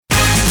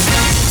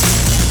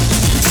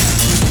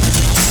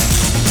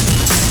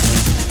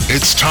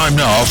It's time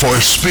now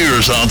for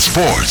Spears on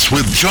Sports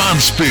with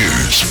John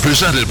Spears,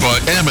 presented by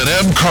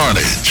M&M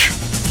Carnage.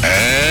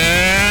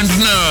 And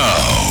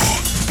now,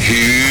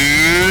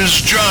 here's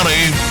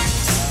Johnny.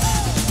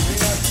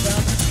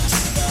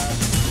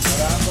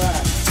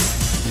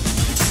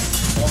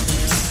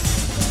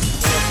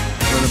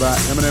 About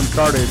M&M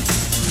Carnage.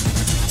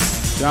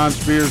 John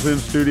Spears in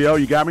studio.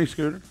 You got me,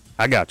 Scooter?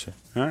 I got you.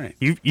 All right.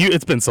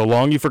 It's been so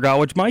long you forgot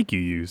which mic you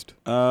used.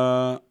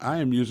 I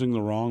am using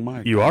the wrong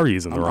mic. You are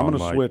using the wrong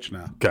mic. I'm going to switch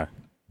now. Okay.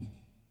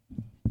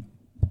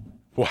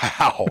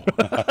 Wow.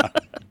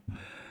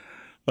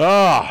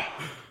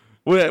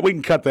 We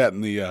can cut that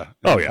in the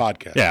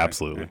podcast. Yeah,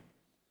 absolutely. Right?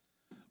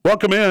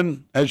 Welcome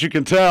in. As you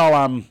can tell,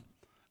 I'm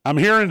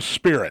here in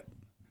spirit.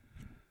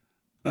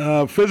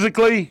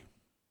 Physically,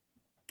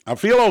 I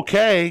feel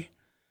okay.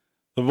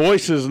 The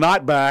voice is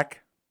not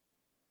back.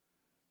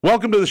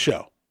 Welcome to the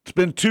show. It's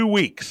been 2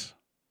 weeks.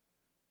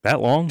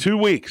 That long? 2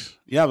 weeks.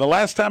 Yeah, the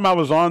last time I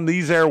was on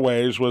these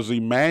airwaves was the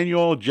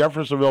Manual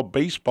Jeffersonville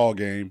baseball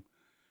game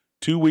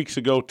 2 weeks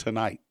ago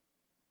tonight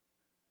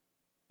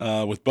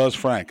with Buzz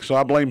Frank. So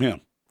I blame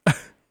him.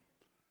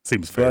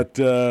 Seems fair. But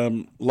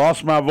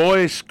lost my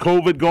voice,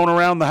 COVID going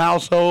around the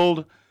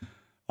household,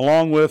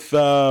 along with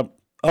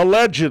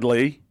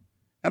allegedly,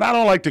 and I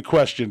don't like to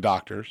question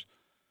doctors,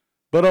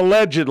 but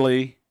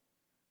allegedly,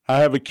 I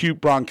have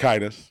acute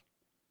bronchitis,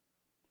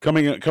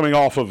 coming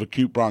off of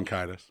acute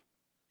bronchitis.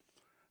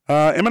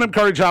 M&M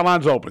Carnage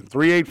Hotline's open,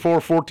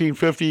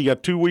 384-1450. You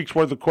got 2 weeks'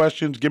 worth of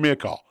questions, give me a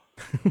call.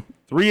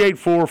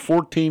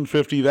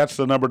 384-1450, that's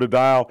the number to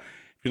dial.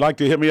 If you'd like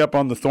to hit me up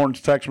on the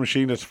Thornton's text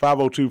machine, it's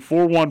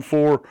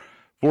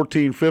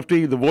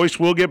 502-414-1450. The voice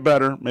will get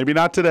better, maybe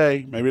not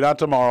today, maybe not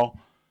tomorrow.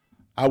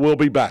 I will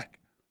be back.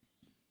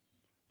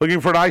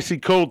 Looking for an icy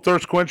cold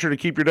thirst quencher to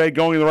keep your day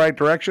going in the right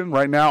direction?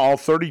 Right now, all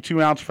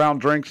 32-ounce fountain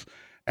drinks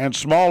and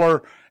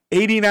smaller,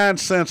 89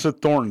 cents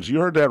at Thornton's. You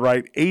heard that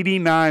right,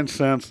 89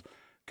 cents.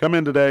 Come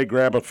in today,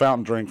 grab a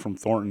fountain drink from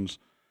Thornton's,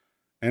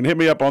 and hit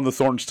me up on the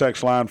Thornton's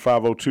text line,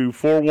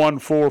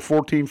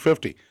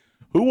 502-414-1450.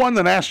 Who won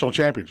the national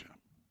championship?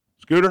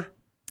 Scooter?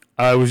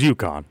 It was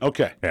UConn.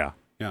 Okay. Yeah.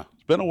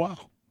 It's been a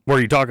while.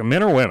 Were you talking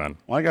men or women?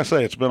 Like I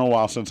say, it's been a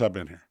while since I've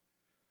been here.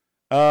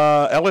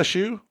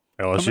 LSU?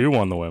 LSU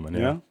won the women,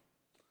 yeah.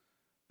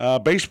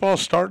 Baseball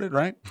started,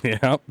 right?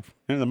 Yeah.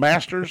 And the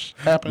Masters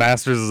happened.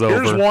 Masters is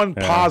over. Here's one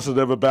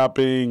positive about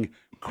being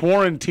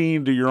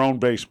quarantined to your own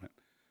basement.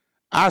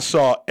 I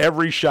saw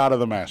every shot of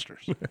the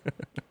Masters.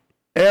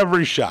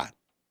 Every shot.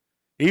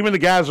 Even the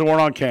guys that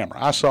weren't on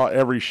camera. I saw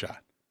every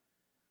shot.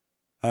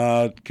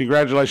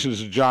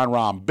 Congratulations to John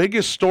Rahm.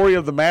 Biggest story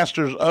of the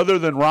Masters other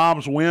than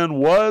Rahm's win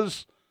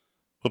was,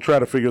 we'll try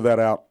to figure that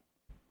out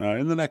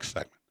in the next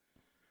segment.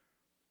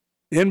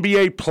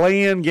 NBA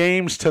play-in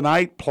games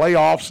tonight.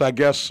 Playoffs, I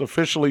guess,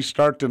 officially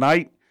start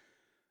tonight.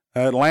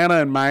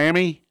 Atlanta and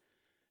Miami.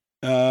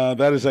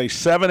 That is a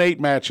 7-8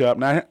 matchup.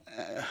 Now,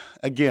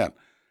 again,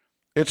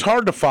 it's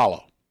hard to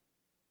follow.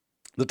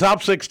 The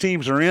top 6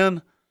 teams are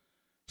in.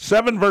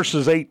 7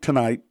 versus 8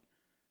 tonight.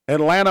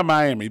 Atlanta,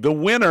 Miami. The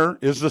winner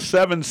is the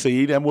 7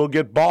 seed and will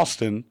get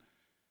Boston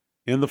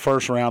in the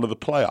first round of the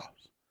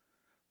playoffs.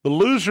 The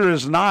loser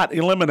is not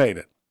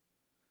eliminated.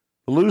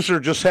 The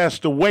loser just has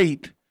to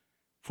wait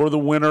for the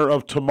winner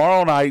of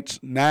tomorrow night's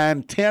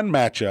 9-10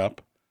 matchup.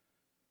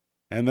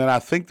 And then I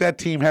think that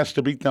team has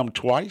to beat them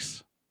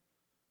twice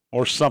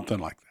or something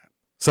like that.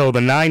 So the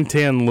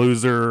 9-10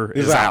 loser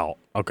is out.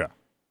 Okay.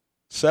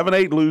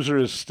 7-8 loser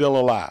is still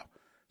alive.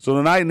 So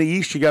tonight in the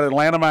East, you got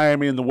Atlanta,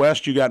 Miami. In the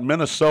West, you got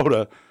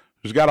Minnesota,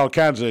 who's got all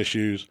kinds of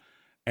issues,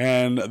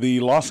 and the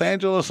Los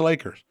Angeles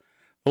Lakers.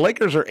 The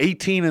Lakers are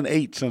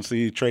 18-8 since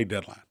the trade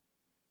deadline.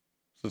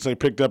 Since they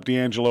picked up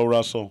D'Angelo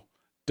Russell,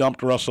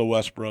 dumped Russell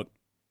Westbrook.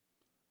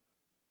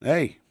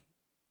 Hey,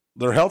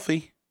 they're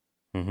healthy.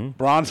 Mm-hmm.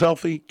 Bron's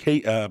healthy.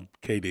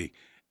 KD.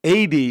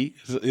 AD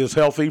is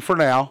healthy for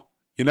now.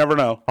 You never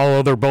know.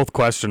 Although they're both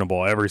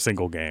questionable every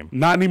single game.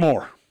 Not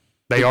anymore.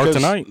 They are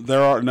tonight.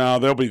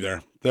 They'll be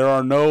there. There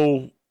are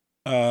no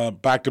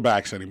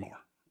back-to-backs anymore.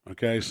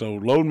 Okay, so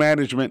load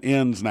management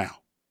ends now.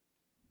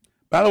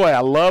 By the way,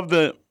 I love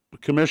the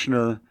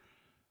commissioner,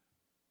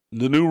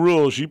 the new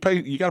rules. You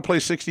got to play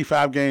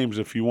 65 games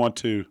if you want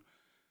to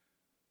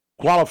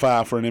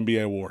qualify for an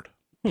NBA award.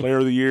 Player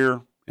of the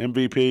Year,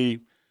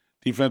 MVP,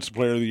 Defensive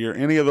Player of the Year,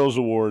 any of those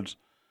awards,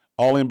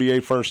 All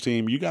NBA First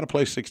Team, you got to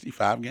play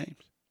 65 games.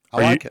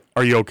 I like it.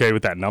 Are you okay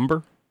with that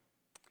number?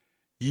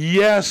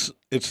 Yes,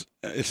 it's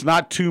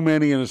not too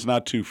many and it's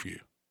not too few.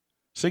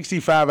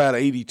 65 out of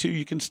 82,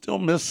 you can still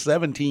miss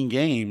 17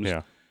 games,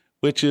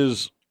 which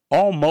is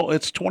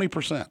it's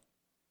 20%.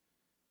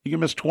 You can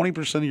miss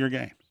 20% of your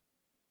games.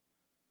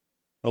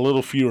 A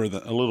little more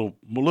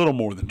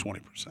than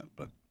 20%,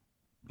 but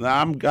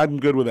I'm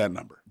good with that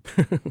number.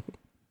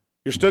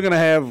 You're still going to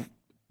have,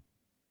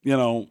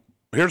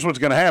 here's what's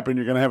going to happen.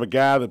 You're going to have a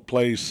guy that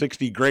plays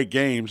 60 great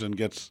games and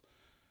gets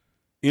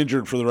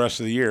injured for the rest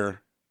of the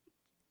year.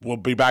 Will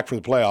be back for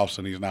the playoffs,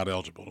 and he's not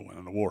eligible to win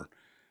an award.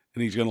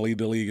 and he's going to lead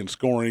the league in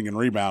scoring and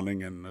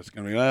rebounding, and it's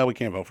going to be, well, we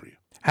can't vote for you.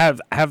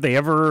 Have they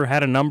ever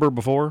had a number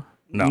before?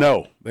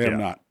 No, they have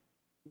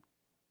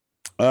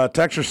not.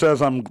 Texture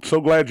says, I'm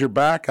so glad you're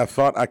back. I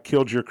thought I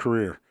killed your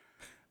career.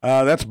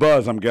 That's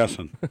Buzz, I'm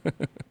guessing.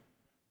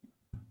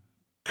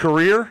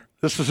 Career?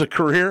 This is a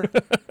career?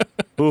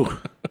 Ooh.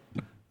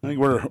 I think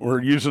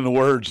we're using the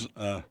words,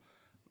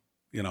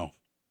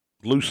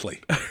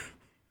 loosely.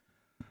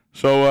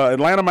 So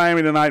Atlanta,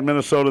 Miami tonight,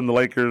 Minnesota and the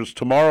Lakers.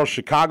 Tomorrow,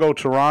 Chicago,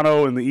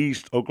 Toronto in the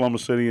East, Oklahoma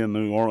City and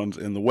New Orleans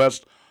in the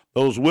West.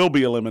 Those will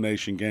be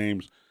elimination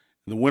games.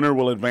 The winner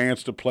will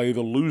advance to play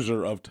the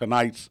loser of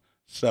tonight's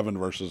 7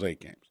 versus 8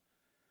 games.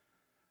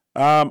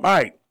 All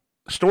right,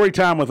 story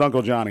time with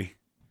Uncle Johnny.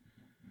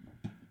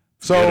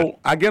 So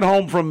I get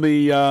home from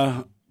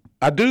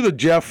I do the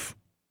Jeff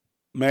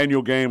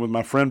Manuel game with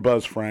my friend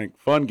Buzz Frank.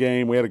 Fun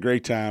game. We had a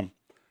great time.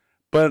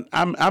 But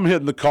I'm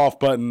hitting the cough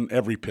button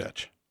every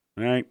pitch.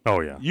 All right?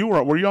 Oh, yeah.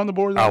 Were you on the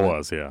board? I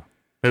was, yeah.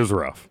 It was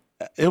rough.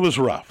 It was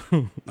rough.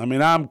 I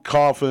mean, I'm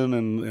coughing,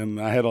 and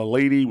I had a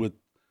lady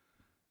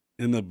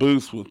in the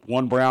booth with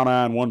one brown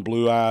eye and one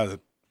blue eye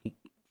that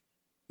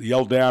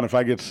yelled down, if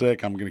I get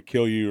sick, I'm going to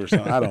kill you or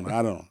something. I don't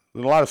know.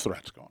 There's a lot of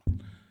threats going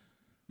on.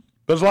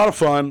 But it was a lot of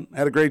fun.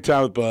 Had a great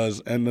time with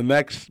Buzz. And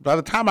by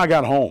the time I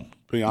got home,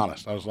 to be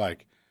honest, I was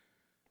like,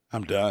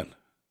 I'm done.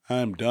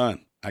 I'm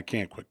done. I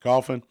can't quit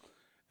coughing.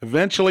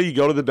 Eventually, you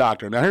go to the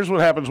doctor. Now, here's what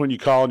happens when you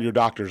call and your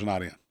doctor's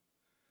not in.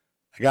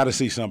 I got to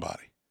see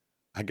somebody.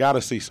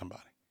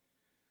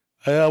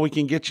 Well, we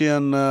can get you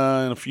in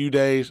a few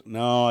days.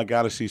 No, I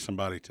got to see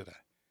somebody today.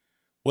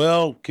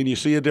 Well, can you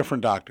see a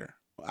different doctor?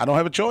 I don't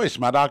have a choice.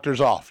 My doctor's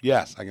off.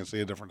 Yes, I can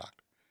see a different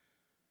doctor.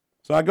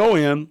 So I go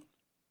in,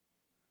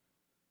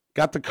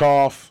 got the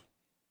cough,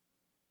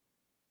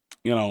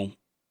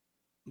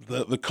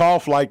 the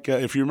cough like,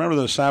 if you remember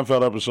the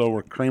Seinfeld episode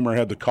where Kramer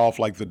had the cough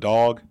like the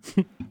dog,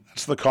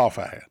 that's the cough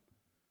I had.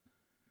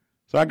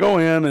 So I go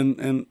in,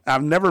 and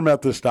I've never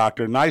met this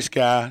doctor. Nice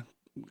guy.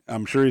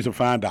 I'm sure he's a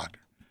fine doctor.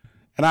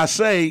 And I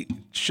say,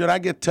 should I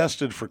get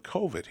tested for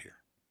COVID here?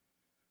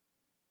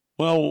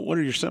 Well, what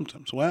are your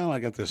symptoms? Well, I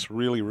got this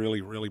really,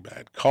 really, really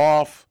bad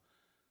cough.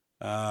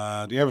 Do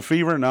you have a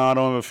fever? No, I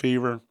don't have a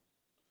fever.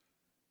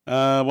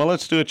 Well,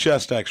 let's do a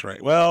chest x-ray.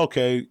 Well,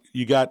 okay,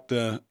 you got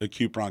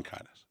acute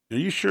bronchitis. Are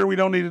you sure we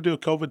don't need to do a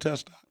COVID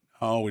test?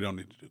 Oh, we don't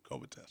need to do a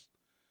COVID test.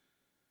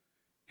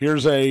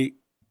 Here's a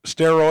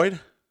steroid.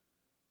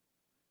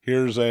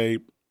 Here's a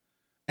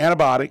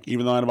antibiotic,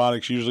 even though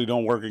antibiotics usually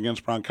don't work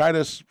against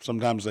bronchitis.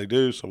 Sometimes they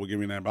do, so we'll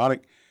give you an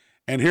antibiotic.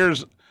 And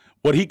here's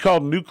what he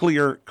called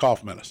nuclear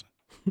cough medicine.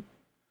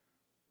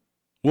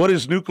 What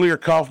is nuclear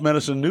cough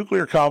medicine?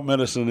 Nuclear cough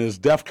medicine is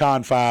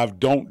DEFCON 5,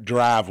 don't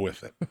drive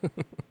with it.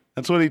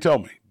 That's what he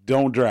told me.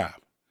 Don't drive.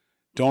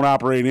 Don't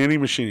operate any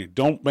machinery.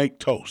 Don't make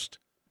toast.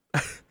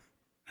 All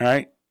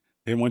right?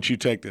 And once you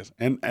take this.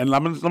 And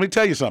let me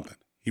tell you something.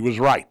 He was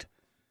right.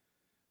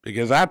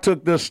 Because I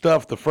took this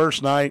stuff the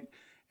first night,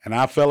 and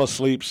I fell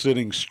asleep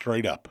sitting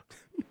straight up.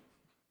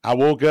 I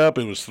woke up.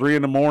 It was 3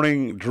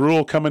 a.m,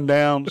 drool coming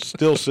down,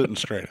 still sitting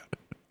straight up.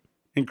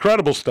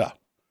 Incredible stuff.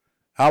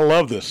 I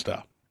love this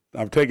stuff.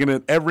 I've taken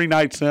it every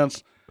night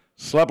since,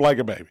 slept like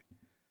a baby.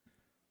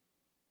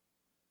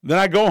 Then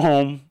I go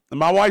home, and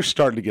my wife's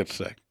starting to get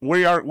sick.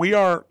 We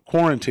are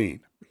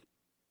quarantined.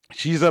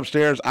 She's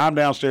upstairs. I'm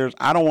downstairs.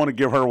 I don't want to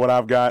give her what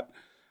I've got.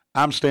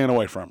 I'm staying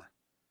away from her.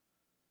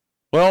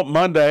 Well,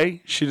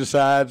 Monday, she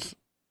decides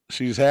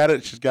she's had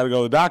it. She's got to go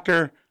to the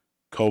doctor.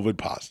 COVID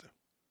positive.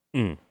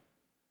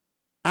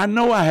 I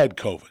know I had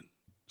COVID,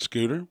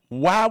 Scooter.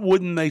 Why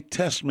wouldn't they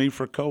test me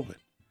for COVID?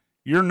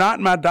 You're not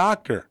my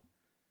doctor.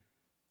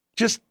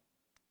 Just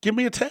give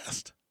me a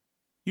test.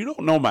 You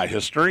don't know my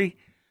history.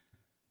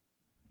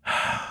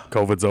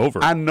 COVID's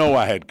over. I know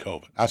I had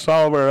COVID. I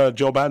saw where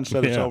Joe Biden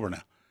said it's over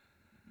now.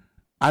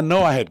 I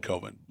know I had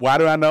COVID. Why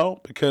do I know?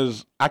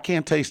 Because I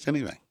can't taste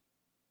anything.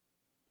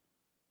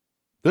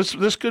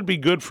 This could be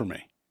good for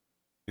me.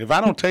 If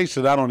I don't taste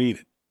it, I don't eat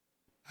it.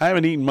 I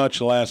haven't eaten much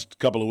the last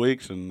couple of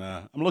weeks, and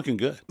I'm looking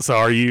good. So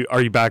are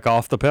you back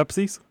off the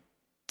Pepsis?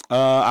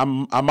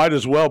 I might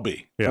as well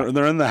be. Yeah.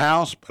 They're in the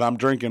house, but I'm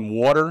drinking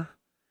water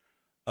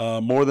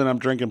more than I'm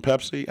drinking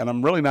Pepsi, and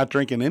I'm really not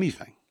drinking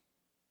anything.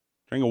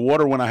 Drinking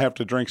water when I have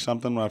to drink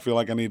something, when I feel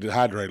like I need to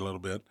hydrate a little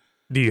bit.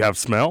 Do you have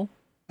smell?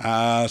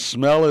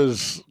 Smell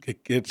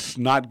it's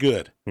not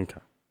good.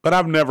 Okay. But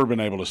I've never been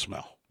able to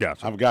smell.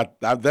 Gotcha.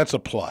 That's a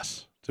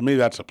plus. To me,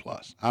 that's a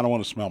plus. I don't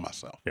want to smell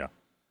myself. Yeah.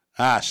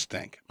 I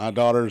stink. My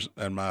daughters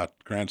and my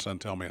grandson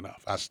tell me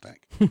enough. I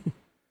stink.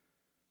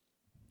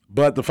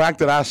 But the fact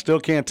that I still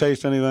can't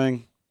taste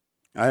anything,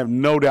 I have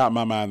no doubt in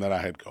my mind that I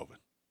had COVID.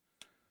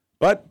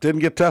 But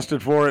didn't get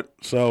tested for it,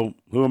 so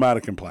who am I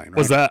to complain?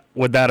 Right?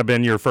 Would that have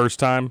been your first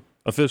time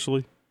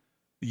officially?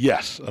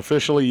 Yes,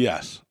 officially,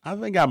 yes. I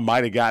think I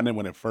might have gotten it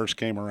when it first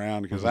came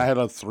around because I had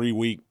a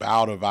 3-week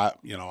bout of I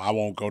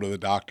won't go to the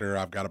doctor.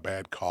 I've got a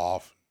bad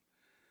cough.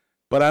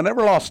 But I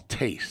never lost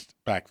taste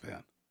back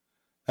then.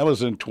 That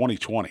was in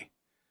 2020.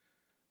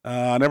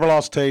 I never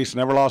lost taste,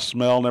 never lost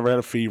smell, never had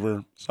a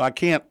fever. So I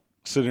can't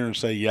sit here and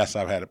say, yes,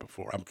 I've had it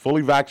before. I'm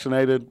fully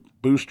vaccinated,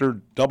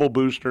 boosted, double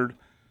boosted,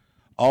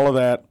 all of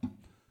that.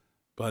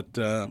 But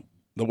the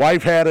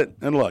wife had it,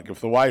 and look,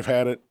 if the wife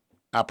had it,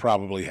 I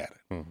probably had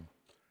it.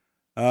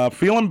 Mm-hmm.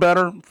 Feeling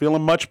better,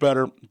 feeling much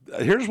better.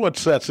 Here's what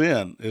sets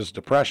in is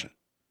depression.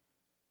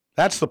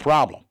 That's the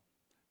problem,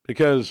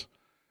 because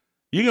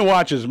you can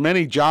watch as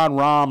many John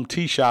Rahm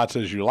tee shots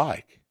as you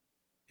like.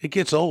 It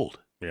gets old.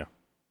 Yeah.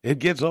 It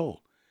gets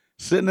old.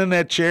 Sitting in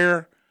that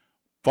chair,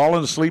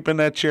 falling asleep in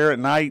that chair at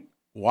night,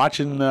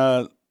 watching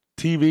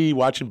TV,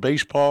 watching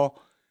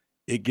baseball,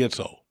 it gets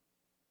old.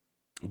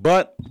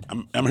 But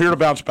I'm here to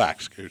bounce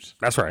back, Scoots.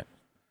 That's right.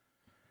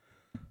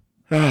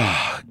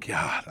 Oh,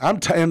 God.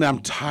 I'm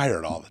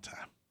tired all the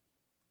time.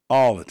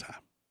 All the time.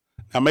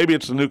 Now, maybe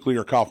it's the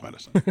nuclear cough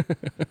medicine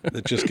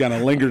that just kind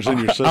of lingers in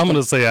your system. I'm going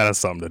to say that has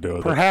something to do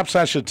with Perhaps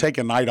I should take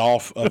a night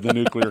off of the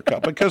nuclear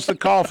cough, because the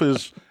cough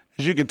is,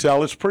 as you can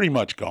tell, it's pretty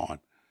much gone.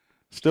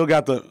 Still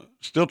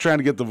trying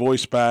to get the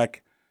voice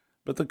back,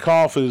 but the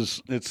cough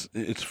is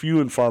it's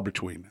few and far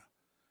between now.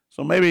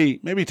 So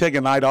maybe take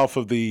a night off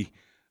of the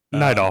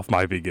night off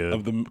might be good.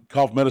 Of the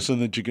cough medicine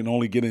that you can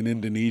only get in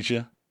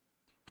Indonesia.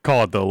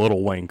 Call it the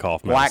Little Wayne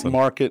cough medicine. Black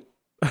market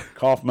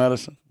cough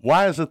medicine.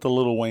 Why is it the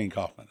Little Wayne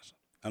cough medicine?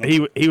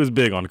 He was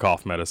big on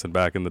cough medicine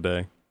back in the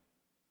day.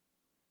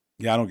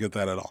 Yeah, I don't get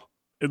that at all.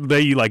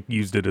 They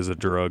used it as a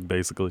drug,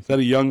 basically. Is that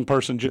a young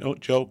person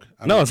joke?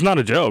 No, it's not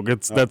a joke.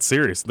 That's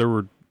serious.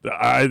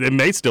 It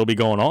may still be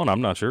going on.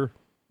 I'm not sure.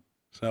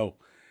 So,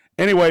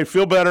 anyway,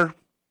 feel better.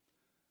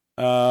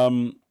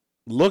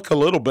 Look a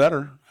little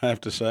better, I have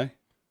to say.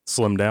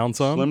 Slim down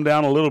some? Slim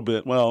down a little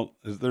bit. Well,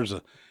 you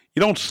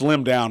don't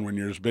slim down when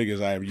you're as big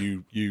as I have.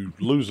 You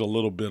lose a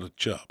little bit of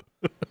chub.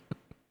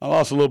 I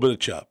lost a little bit of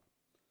chub.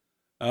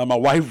 My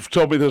wife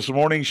told me this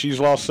morning she's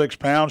lost 6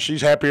 pounds.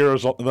 She's happier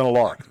than a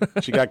lark.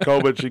 She got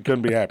COVID. She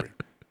couldn't be happier.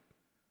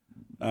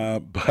 I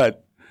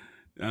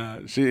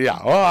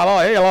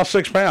lost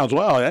 6 pounds.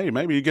 Well, hey,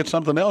 maybe you get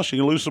something else. You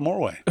can lose some more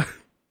weight.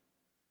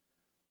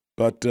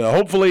 But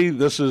hopefully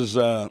this is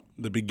the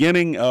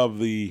beginning of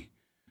the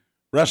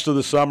rest of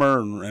the summer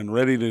and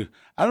ready to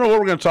 – I don't know what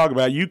we're going to talk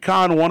about.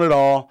 UConn won it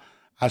all.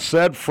 I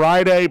said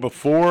Friday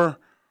before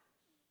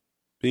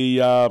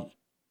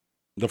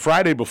the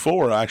Friday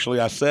before, actually,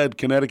 I said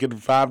Connecticut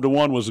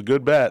 5-1 was a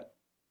good bet.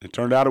 It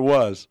turned out it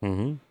was.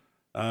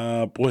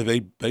 Mm-hmm. Boy,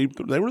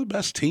 they were the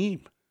best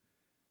team.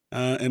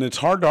 And it's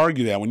hard to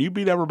argue that. When you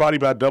beat everybody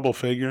by double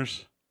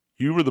figures,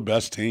 you were the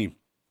best team,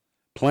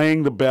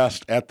 playing the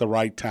best at the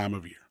right time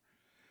of year.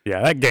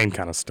 Yeah, that game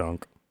kind of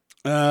stunk.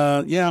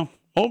 Yeah.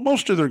 Well,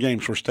 most of their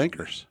games were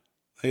stinkers.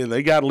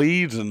 They got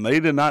leads, and they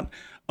did not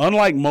 –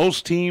 unlike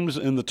most teams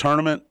in the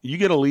tournament, you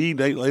get a lead,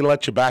 they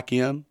let you back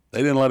in.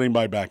 They didn't let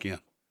anybody back in.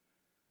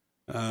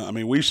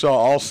 We saw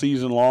all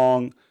season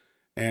long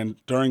and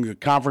during the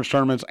conference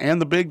tournaments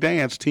and the big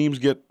dance, teams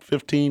get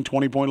 15,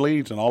 20-point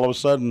leads, and all of a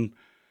sudden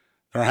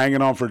they're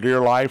hanging on for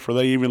dear life, or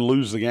they even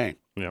lose the game.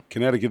 Yep.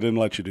 Connecticut didn't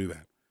let you do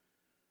that.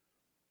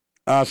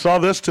 I saw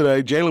this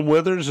today. Jalen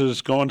Withers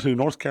is going to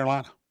North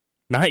Carolina.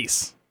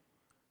 Nice.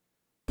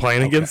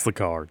 Playing against the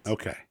Cards.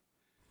 Okay.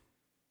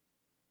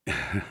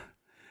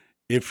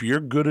 If you're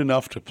good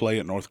enough to play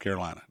at North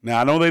Carolina.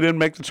 Now, I know they didn't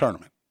make the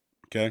tournament,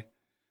 okay?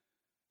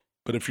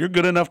 But if you're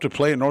good enough to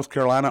play at North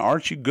Carolina,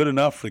 aren't you good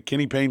enough that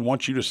Kenny Payne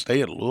wants you to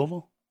stay at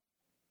Louisville?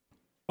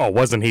 Oh,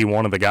 wasn't he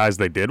one of the guys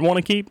they did want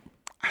to keep?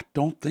 I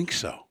don't think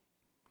so.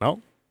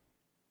 No.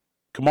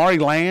 Kamari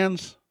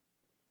Lands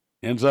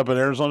ends up at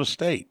Arizona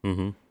State.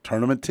 Mm-hmm.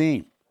 Tournament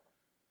team.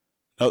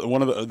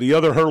 One of the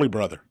other Hurley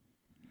brother.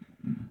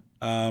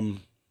 I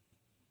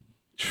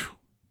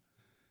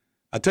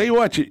tell you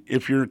what,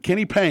 if you're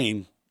Kenny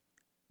Payne,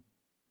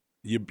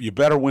 you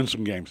better win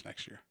some games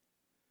next year.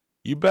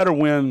 You better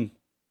win.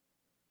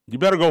 You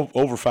better go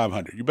over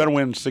 500. You better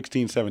win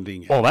 16,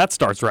 17 games. Well, that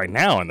starts right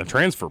now in the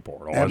transfer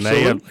portal.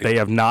 Absolutely. And they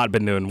have not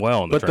been doing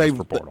well in the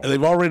transfer portal.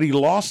 They've already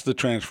lost the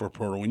transfer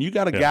portal. When you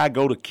got a guy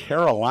go to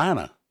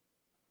Carolina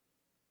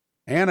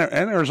and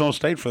Arizona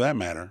State for that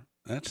matter,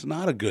 that's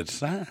not a good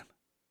sign.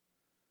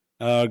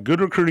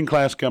 Good recruiting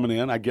class coming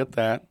in. I get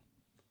that.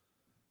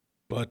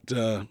 But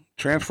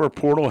transfer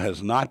portal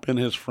has not been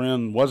his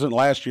friend. Wasn't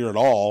last year at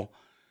all.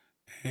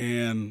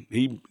 And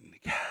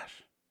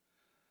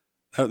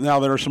now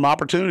there are some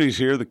opportunities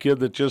here. The kid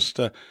that just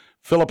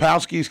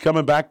Filipowski's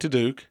coming back to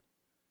Duke.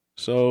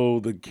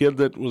 So the kid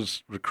that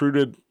was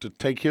recruited to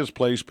take his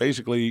place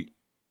basically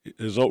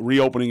is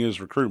reopening his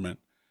recruitment.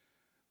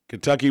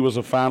 Kentucky was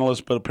a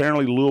finalist, but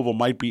apparently Louisville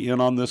might be in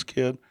on this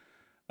kid.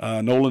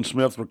 Nolan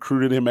Smith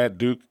recruited him at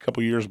Duke a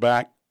couple years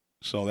back,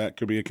 so that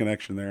could be a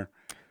connection there.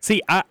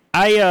 See,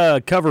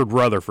 I covered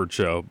Rutherford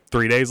show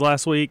 3 days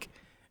last week,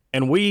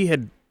 and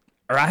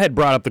I had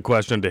brought up the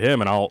question to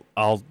him, and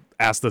I'll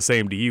ask the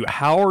same to you.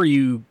 How are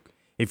you,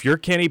 if you're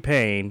Kenny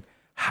Payne,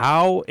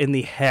 how in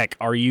the heck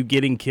are you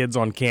getting kids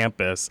on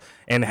campus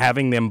and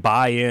having them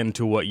buy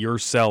into what you're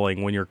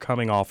selling when you're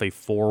coming off a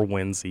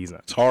 4-win season?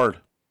 It's hard.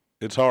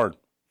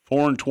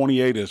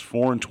 4-28 is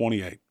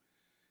 4-28.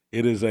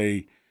 It is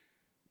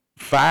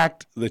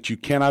fact that you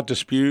cannot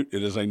dispute.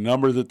 It is a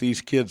number that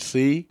these kids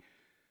see,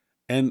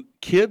 and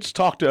kids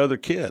talk to other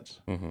kids.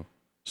 Mm-hmm.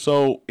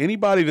 So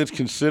anybody that's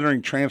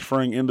considering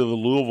transferring into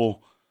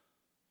Louisville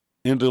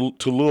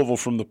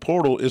from the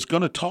portal is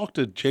going to talk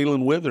to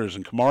Jalen Withers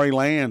and Kamari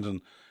Lands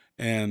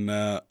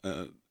and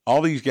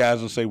all these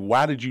guys and say,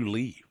 "Why did you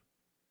leave?"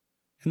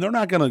 And they're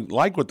not going to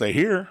like what they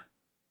hear.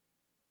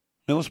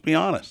 I mean, let's be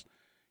honest.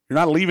 You're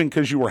not leaving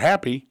because you were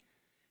happy.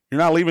 You're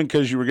not leaving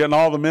because you were getting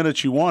all the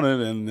minutes you wanted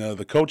and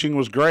the coaching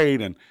was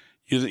great and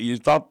you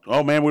thought,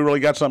 oh, man, we really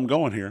got something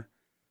going here.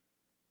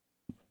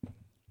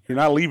 You're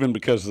not leaving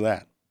because of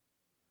that.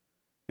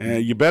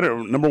 And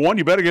number one,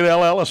 you better get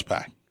L. Ellis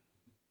back.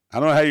 I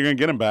don't know how you're going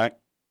to get him back.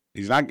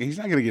 He's not going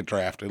to get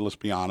drafted, let's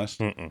be honest.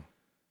 Mm-mm.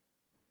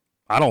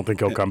 I don't think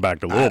he'll come back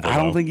to Louisville. I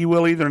don't think he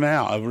will either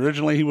now.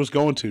 Originally he was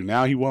going to.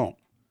 Now he won't.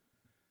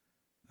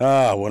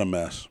 What a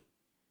mess.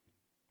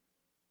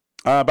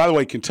 By the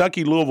way,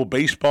 Kentucky-Louisville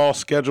baseball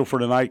schedule for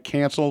tonight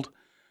canceled.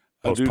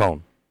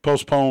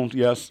 Postponed,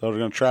 yes. So they're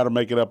going to try to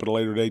make it up at a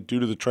later date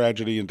due to the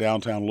tragedy in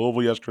downtown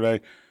Louisville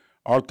yesterday.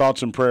 Our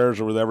thoughts and prayers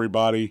are with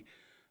everybody,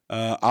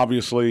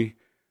 obviously,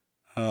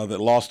 that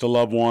lost a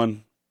loved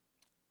one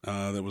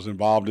that was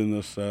involved in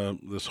this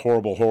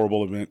horrible,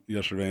 horrible event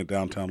yesterday in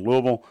downtown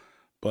Louisville.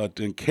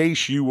 But in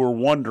case you were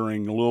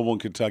wondering, Louisville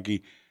and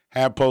Kentucky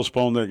have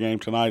postponed their game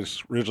tonight.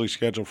 It's originally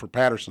scheduled for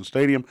Patterson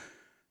Stadium.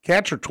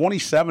 Cats are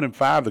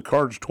 27-5. The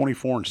Cards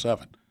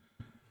 24-7.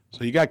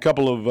 So you got a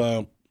couple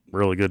of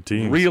really good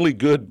teams, really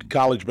good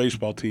college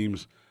baseball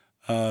teams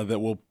that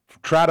will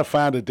try to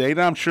find a date.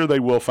 I'm sure they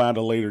will find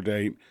a later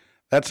date.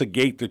 That's a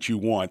gate that you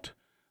want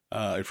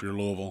if you're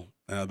Louisville.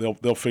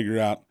 They'll figure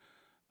out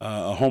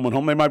a home and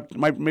home. They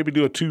might maybe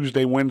do a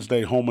Tuesday,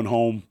 Wednesday home and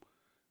home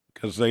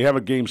because they have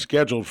a game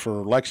scheduled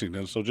for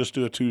Lexington. So just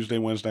do a Tuesday,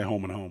 Wednesday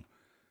home and home.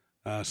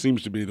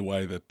 Seems to be the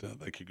way that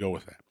they could go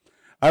with that.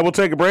 All right, we'll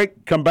take a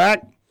break. Come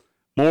back.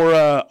 More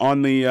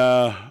on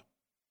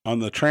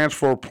the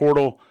transfer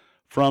portal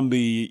from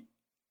the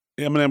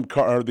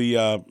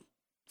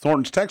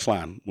Thornton's text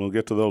line. We'll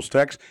get to those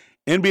texts.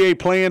 NBA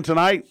playing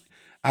tonight.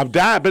 I've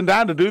been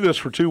dying to do this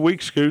for 2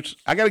 weeks, Scoots.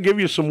 I got to give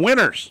you some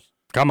winners.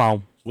 Come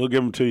on. We'll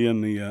give them to you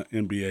in the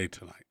NBA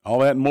tonight. All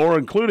that and more,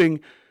 including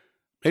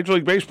Major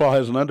League Baseball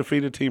has an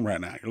undefeated team right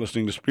now. You're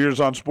listening to Spears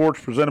on Sports,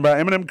 presented by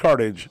M&M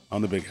Cartage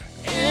on the Big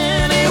X.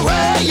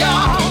 Anywhere,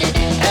 y'all.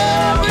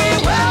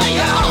 Everywhere,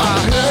 y'all. I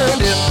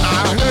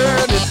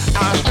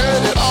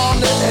heard it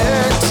on the X.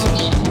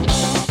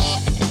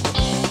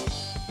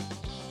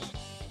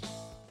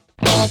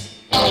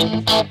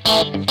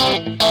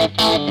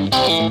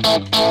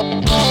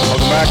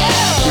 Welcome back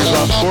to Spears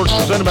on Sports,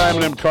 presented by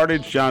M&M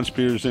Cartage. John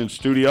Spears in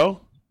studio.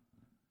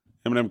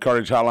 M&M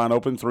Cartage hotline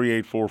open,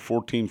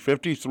 384-1450,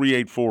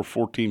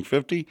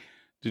 384-1450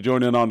 to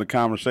join in on the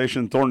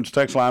conversation. Thornton's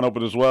text line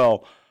open as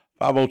well,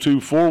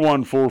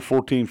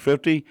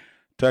 502-414-1450.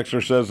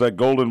 Texter says that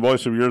golden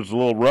voice of yours is a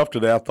little rough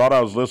today. I thought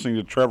I was listening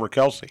to Trevor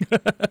Kelsey.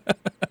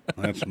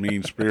 That's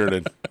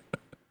mean-spirited.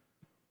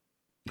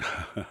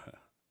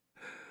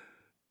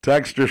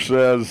 Texter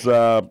says,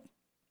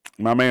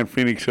 my man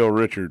Phoenix Hill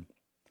Richard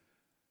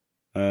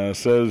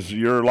says,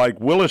 you're like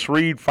Willis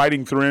Reed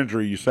fighting through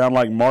injury. You sound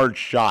like Marge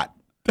Schott.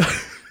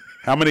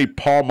 How many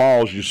Pall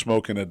Malls you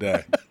smoke in a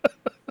day?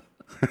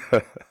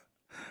 All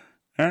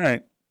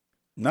right.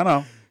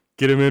 No.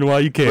 Get him in while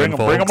you can,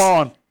 folks. Bring them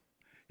on.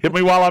 Hit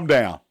me while I'm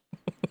down.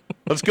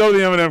 Let's go to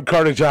the M&M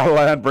Cartage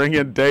Hotline. Bring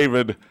in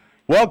David.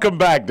 Welcome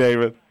back,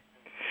 David.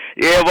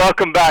 Yeah,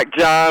 welcome back,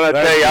 John. I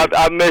tell you,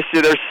 I miss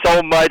you. There's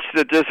so much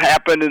that just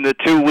happened in the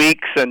 2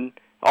 weeks and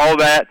all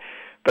that.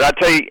 But I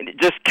tell you,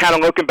 just kind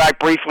of looking back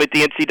briefly at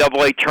the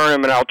NCAA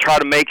tournament, I'll try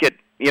to make it,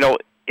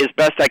 as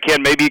best I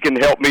can. Maybe you can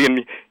help me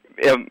and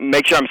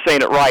make sure I'm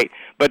saying it right.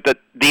 But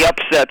the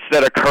upsets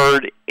that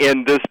occurred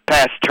in this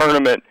past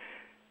tournament,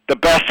 the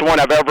best one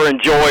I've ever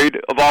enjoyed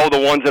of all the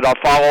ones that I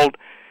followed,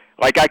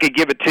 like I could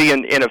give it to you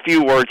in a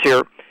few words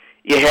here.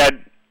 You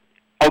had,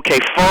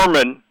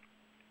 Furman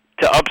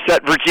to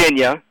upset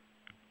Virginia.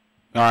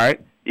 All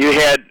right. You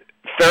had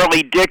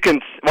Fairleigh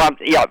Dickinson.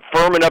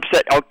 Furman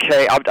upset.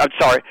 Okay, I'm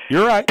sorry.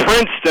 You're right.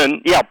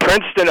 Princeton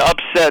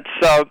upsets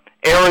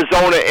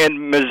Arizona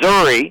and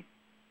Missouri.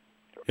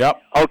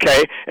 Yep.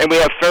 Okay, and we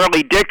have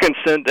Fairleigh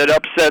Dickinson that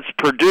upsets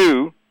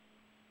Purdue.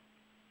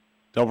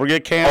 Don't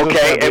forget Kansas.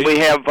 Okay, and we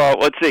have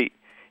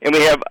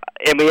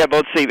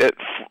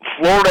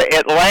Florida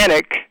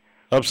Atlantic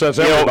upsets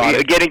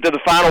everybody. Getting to the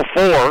Final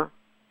Four.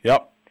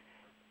 Yep.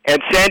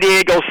 And San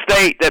Diego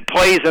State that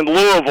plays in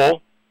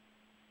Louisville,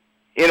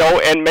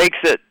 and makes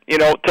it,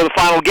 to the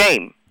final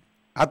game.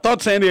 I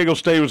thought San Diego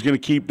State was going to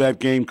keep that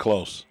game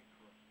close.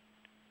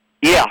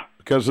 Yeah.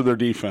 Because of their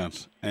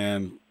defense.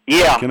 And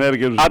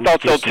Connecticut was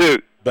just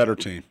a better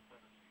team.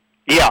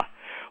 Yeah.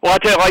 Well, I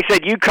tell you, like I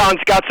said,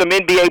 UConn's got some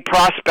NBA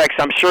prospects.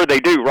 I'm sure they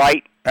do,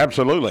 right?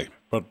 Absolutely.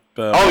 But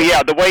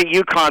the way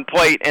UConn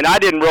played, and I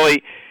didn't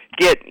really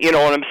get,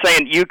 what I'm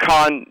saying,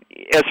 UConn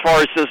as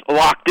far as just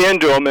locked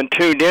into them and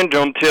tuned into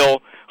them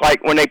till,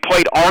 like, when they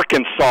played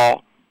Arkansas,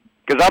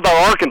 because I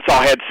thought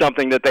Arkansas had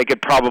something that they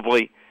could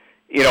probably,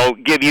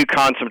 give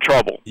UConn some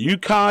trouble.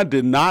 UConn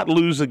did not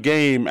lose a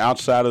game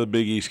outside of the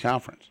Big East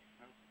Conference.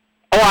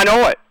 Oh, I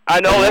know it. I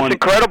know. That's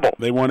incredible.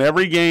 They won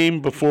every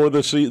game before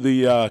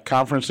the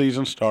conference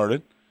season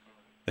started.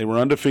 They were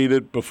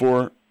undefeated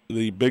before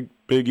the Big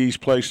East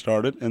play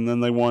started, and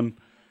then they won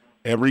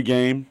every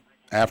game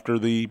after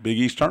the Big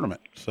East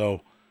tournament.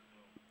 So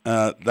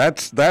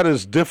that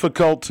is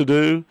difficult to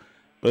do,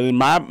 but in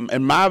my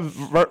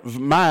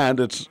mind,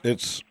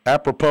 it's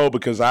apropos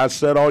because I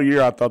said all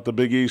year I thought the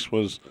Big East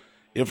was,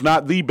 if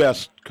not the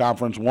best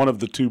conference, one of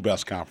the two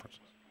best conferences.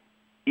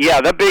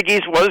 Yeah, the Big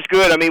East was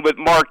good. I mean, with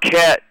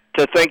Marquette,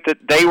 to think that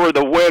they were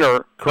the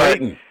winner.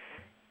 Creighton.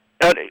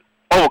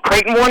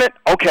 Creighton won it?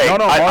 Okay.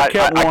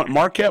 No,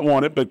 Marquette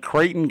won it, but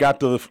Creighton got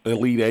to the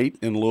Elite Eight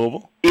in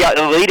Louisville. Yeah,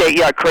 Elite Eight.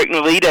 Yeah, Creighton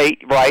Elite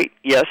Eight. Right.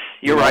 Yes,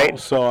 you're right.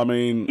 So, I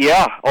mean.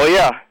 Yeah. Oh,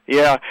 yeah.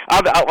 Yeah.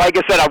 Like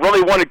I said, I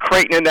really wanted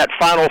Creighton in that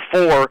Final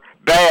Four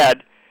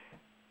bad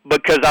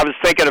because I was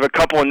thinking of a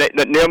couple of that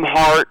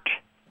Nimhart,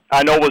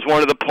 I know, was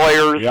one of the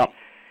players. Yep.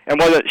 And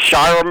was it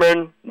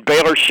Shireman,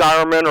 Baylor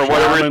Shireman, or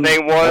whatever his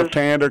name was?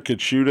 Left-hander, could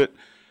shoot it.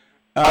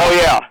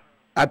 Yeah.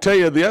 I tell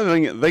you, the other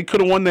thing, they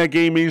could have won that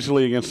game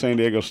easily against San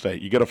Diego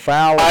State. You get a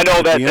foul. I know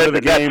at the end of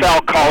the game,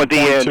 foul call at the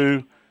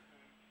end.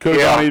 Could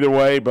have gone either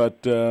way,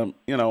 but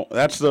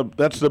that's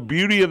the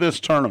beauty of this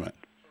tournament.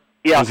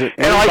 Yeah, and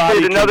like I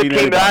said, another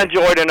team that I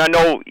enjoyed, and I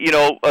know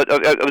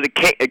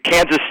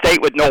Kansas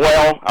State with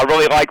Noel. I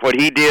really like what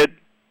he did.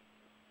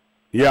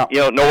 Yeah.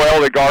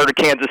 Noel, the guard of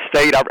Kansas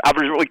State. I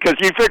was really, because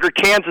you figure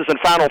Kansas in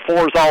Final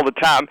Fours all the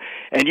time,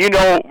 and you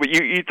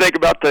think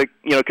about the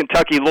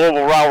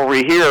Kentucky-Louisville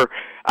rivalry here.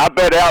 I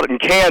bet out in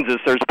Kansas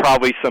there's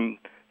probably some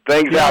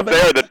things out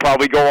there that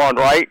probably go on,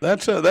 right?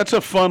 That's a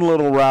fun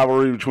little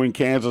rivalry between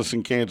Kansas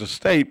and Kansas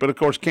State, but of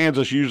course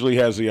Kansas usually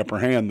has the upper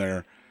hand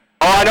there.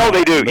 Oh, I know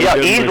they do. Yeah,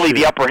 easily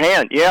the upper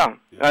hand. Yeah,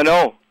 I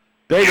know.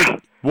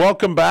 David,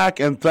 welcome back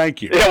and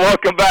thank you. Yeah,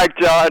 welcome back,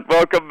 John.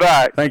 Welcome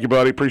back. Thank you,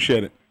 buddy.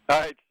 Appreciate it.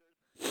 All right.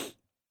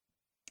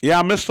 Yeah,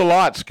 I missed a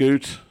lot,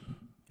 Scoots.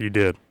 You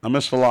did. I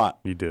missed a lot.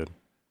 You did.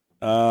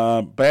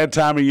 Bad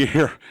time of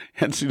year,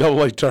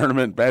 NCAA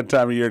tournament, bad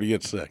time of year to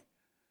get sick.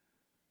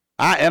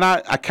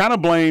 I kind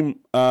of blame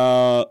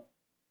the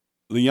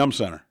Yum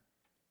Center.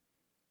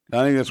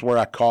 I think that's where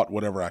I caught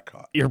whatever I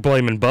caught. You're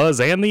blaming Buzz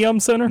and the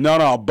Yum Center?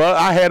 No, but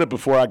I had it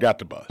before I got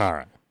to Buzz. All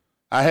right.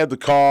 I had the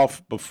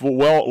cough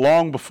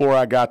long before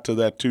I got to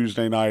that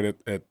Tuesday night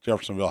at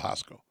Jeffersonville High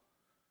School.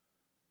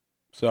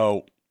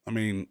 So, I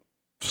mean,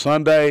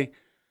 Sunday,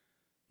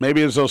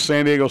 maybe it's those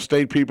San Diego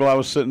State people I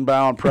was sitting by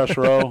on press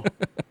row.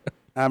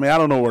 I mean, I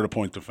don't know where to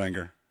point the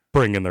finger.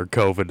 Bringing their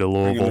COVID to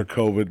Louisville. Bringing their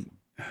COVID.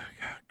 God,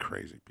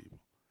 crazy people.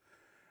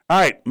 All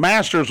right,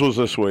 Masters was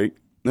this week,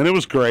 and it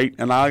was great.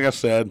 And like I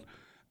said,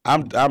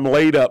 I'm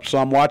laid up, so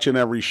I'm watching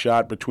every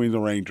shot between the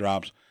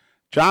raindrops.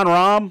 Jon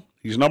Rahm,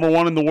 he's number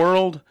one in the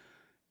world.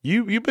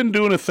 You've been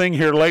doing a thing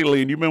here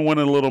lately, and you've been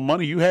winning a little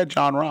money. You had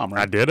Jon Rahm,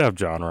 right? I did have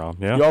Jon Rahm,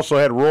 yeah. You also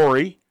had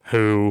Rory,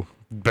 who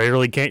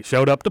barely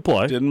showed up to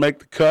play. Didn't make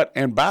the cut.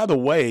 And by the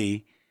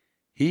way,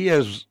 he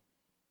has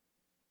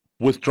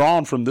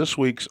withdrawn from this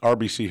week's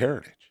RBC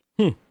Heritage,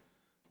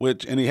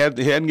 and he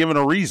hadn't given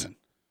a reason,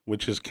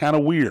 which is kind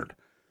of weird.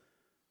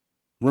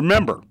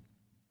 Remember,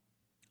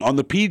 on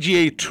the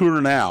PGA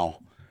Tour now,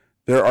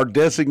 there are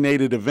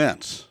designated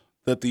events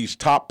that these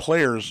top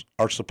players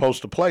are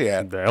supposed to play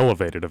at. The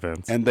elevated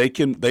events. And they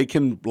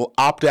can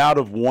opt out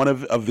of one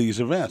of these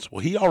events. Well,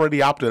 he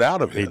already opted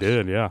out of his. He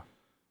did, yeah.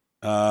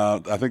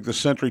 I think the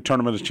Century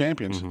Tournament of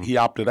Champions, he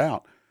opted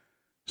out.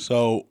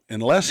 So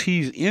unless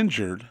he's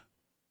injured,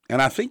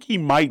 and I think he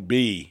might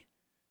be,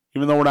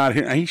 even though we're not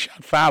here, he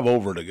shot 5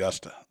 over at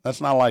Augusta.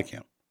 That's not like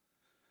him.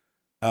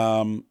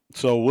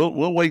 So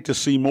we'll wait to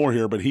see more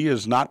here, but he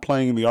is not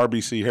playing the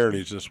RBC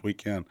Heritage this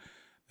weekend,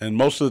 and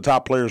most of the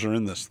top players are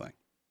in this thing.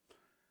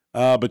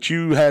 But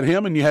you had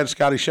him, and you had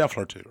Scotty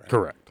Scheffler too, right?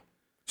 Correct.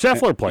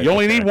 Scheffler played. You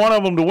only need one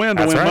of them to win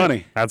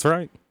money. That's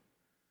right.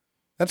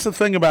 That's the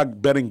thing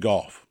about betting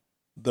golf.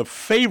 The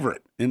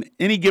favorite in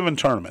any given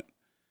tournament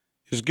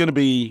is going to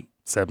be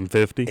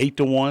 750,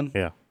 8-1.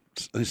 Yeah,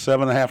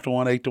 7.5 to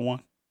 1, 8 to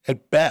 1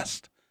 at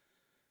best.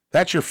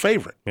 That's your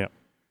favorite. Yeah.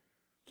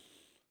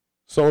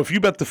 So if you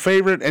bet the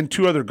favorite and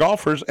 2 other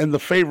golfers, and the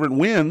favorite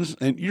wins,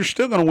 and you're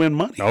still going to win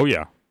money. Oh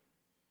yeah.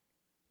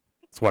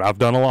 That's what I've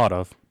done a lot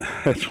of.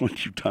 That's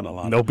what you've done a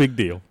lot of. No big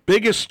deal.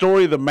 Biggest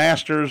story of the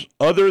Masters,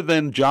 other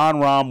than Jon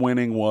Rahm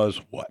winning, was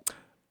what?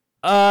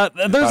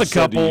 There's a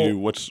couple. To you,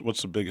 what's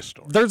the biggest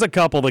story? There's a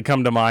couple that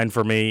come to mind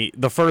for me.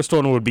 The first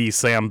one would be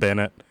Sam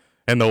Bennett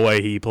and the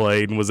way he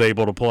played and was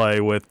able to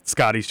play with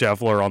Scotty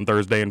Scheffler on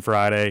Thursday and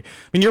Friday. I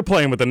mean, you're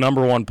playing with the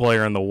number one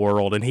player in the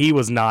world, and he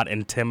was not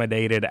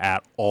intimidated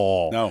at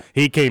all. No.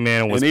 He came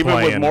in and was playing.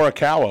 And even with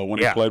Morikawa, when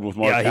he played with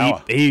Morikawa.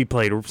 Yeah, he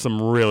played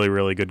some really,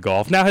 really good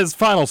golf. Now, his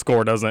final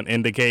score doesn't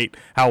indicate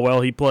how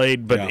well he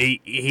played, but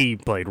he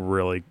played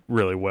really,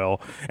 really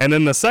well. And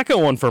then the second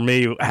one for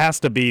me has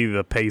to be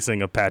the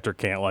pacing of Patrick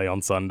Cantlay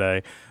on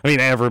Sunday. I mean,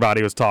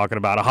 everybody was talking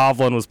about it.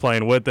 Hovland was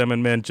playing with them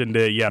and mentioned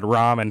it. You had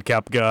Rahm and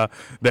Koepka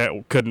that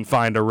couldn't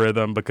find a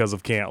rhythm because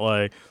of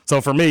Cantlay.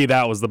 So for me,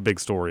 that was the big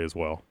story as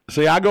well.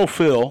 See, I go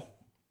Phil.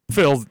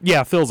 Phil's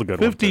a good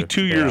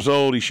 52 one. years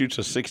old. He shoots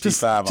a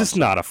 65. Just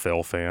not a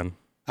Phil fan.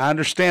 I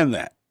understand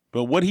that.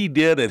 But what he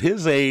did at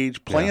his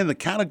age, playing the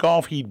kind of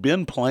golf he'd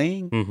been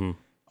playing,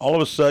 all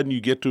of a sudden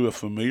you get to a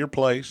familiar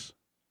place.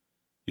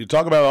 You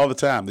talk about it all the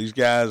time. These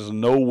guys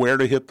know where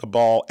to hit the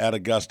ball at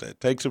Augusta. It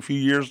takes a few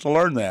years to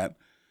learn that.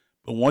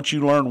 But once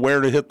you learn where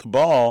to hit the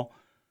ball,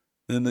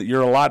 then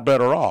you're a lot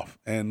better off.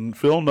 And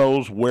Phil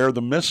knows where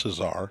the misses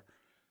are.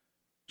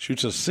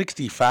 Shoots a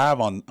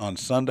 65 on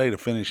Sunday to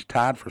finish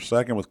tied for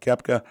second with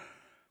Koepka.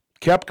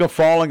 Koepka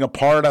falling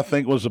apart, I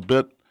think, was a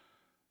bit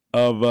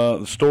of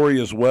the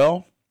story as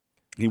well.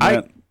 He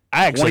went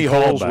I actually 20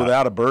 called holes that.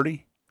 without a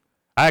birdie.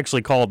 I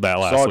actually called that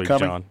last week,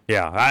 coming? John.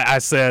 Yeah, I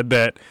said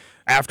that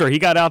after he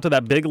got out to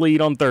that big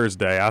lead on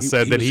Thursday, I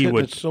said that he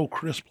would. It so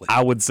crisply.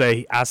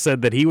 I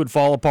said that he would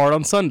fall apart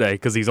on Sunday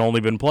because he's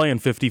only been playing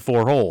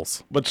 54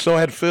 holes. But so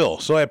had Phil.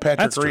 So had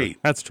Patrick Reed.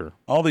 That's true.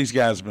 All these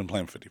guys have been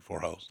playing 54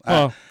 holes.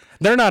 Well,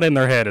 they're not in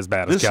their head as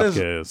bad as This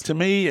Koepka is. to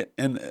me,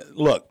 and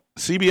look,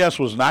 CBS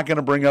was not going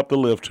to bring up the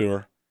Live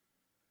Tour.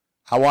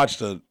 I watched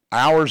the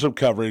hours of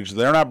coverage.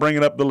 They're not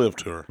bringing up the Live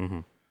Tour.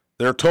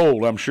 They're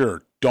told, I'm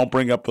sure, don't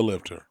bring up the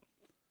Live Tour.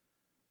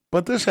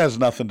 But this has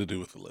nothing to do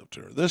with the Live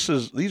Tour.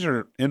 These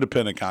are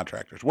independent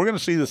contractors. We're going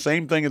to see the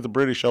same thing at the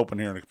British Open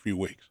here in a few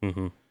weeks.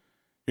 You're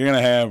going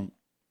to have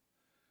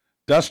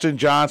Dustin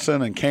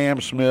Johnson and Cam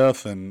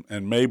Smith and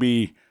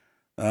maybe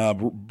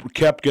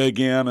Koepka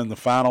again in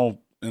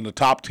the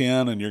top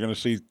 10, and you're going to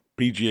see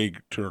PGA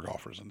Tour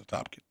golfers in the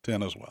top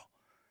 10 as well.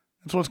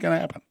 That's what's going to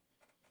happen.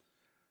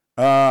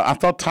 I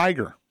thought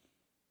Tiger,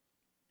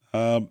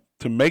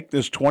 to make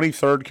this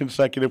 23rd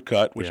consecutive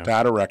cut, which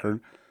tied a record,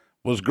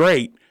 was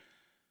great.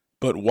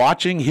 But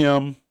watching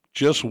him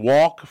just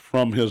walk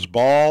from his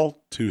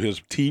ball to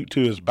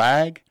his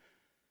bag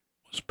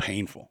was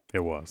painful.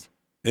 It was.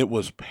 It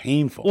was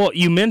painful. Well,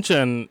 you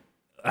mentioned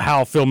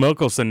how Phil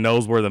Mickelson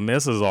knows where the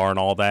misses are and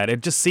all that.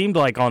 It just seemed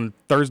like on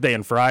Thursday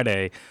and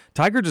Friday,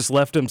 Tiger just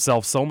left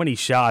himself so many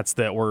shots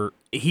that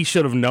he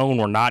should have known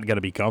were not going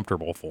to be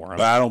comfortable for him.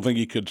 But I don't think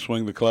he could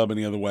swing the club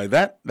any other way.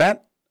 That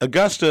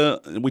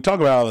Augusta, we talk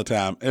about it all the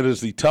time, it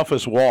is the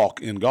toughest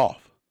walk in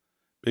golf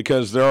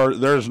because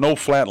there's no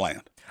flat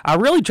land. I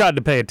really tried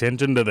to pay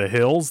attention to the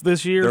hills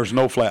this year. There's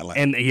no flat land.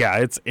 And,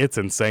 yeah, it's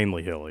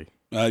insanely hilly.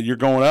 You're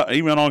going up,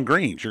 even on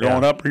greens. You're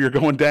going up or you're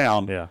going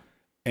down. Yeah.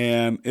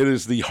 And it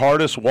is the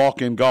hardest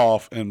walk in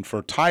golf. And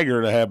for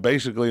Tiger to have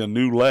basically a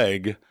new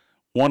leg,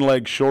 one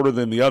leg shorter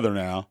than the other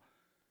now,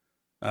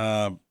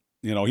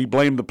 he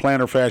blamed the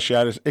plantar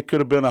fasciitis. It could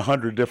have been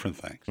 100 different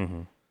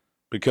things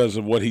because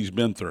of what he's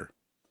been through.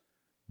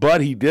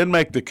 But he did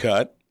make the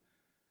cut.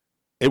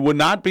 It would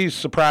not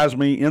surprise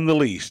me in the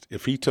least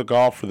if he took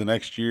off for the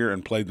next year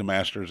and played the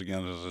Masters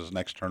again as his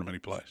next tournament he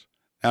plays.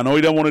 Now, I know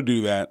he doesn't want to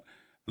do that.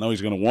 I know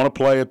he's going to want to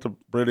play at the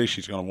British.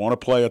 He's going to want to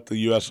play at the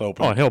U.S.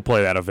 Open. Oh, he'll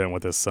play that event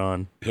with his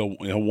son. He'll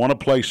want to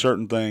play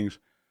certain things.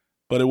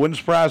 But it wouldn't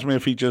surprise me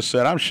if he just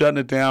said, I'm shutting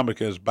it down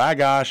because, by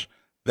gosh,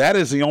 that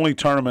is the only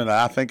tournament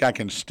I think I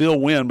can still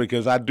win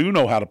because I do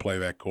know how to play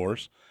that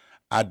course.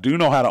 I do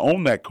know how to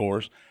own that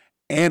course.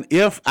 And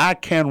if I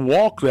can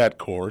walk that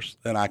course,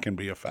 then I can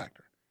be a factor.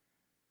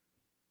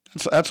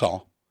 That's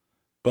all.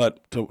 But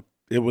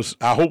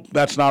I hope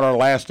that's not our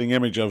lasting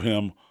image of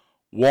him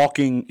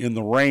walking in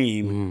the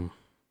rain,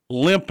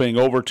 limping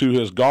over to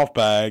his golf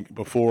bag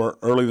before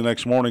early the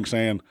next morning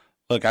saying,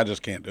 look, I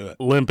just can't do it.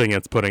 Limping,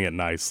 it's putting it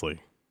nicely.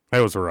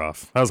 That was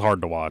rough. That was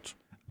hard to watch.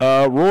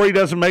 Rory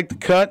doesn't make the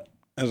cut.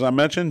 As I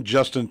mentioned,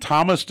 Justin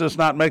Thomas does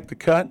not make the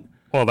cut.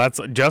 Well, that's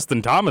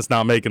Justin Thomas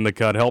not making the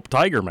cut helped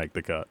Tiger make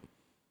the cut.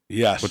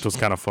 Yes. Which was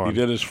kind of fun. He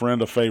did his friend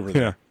a favor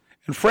there.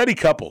 And Freddie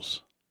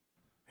Couples.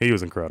 He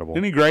was incredible.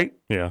 Isn't he great?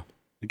 Yeah.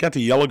 He got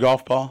the yellow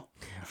golf ball.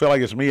 I feel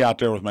like it's me out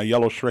there with my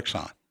yellow Strix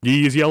on. You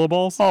use yellow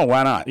balls? Oh,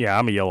 why not? Yeah,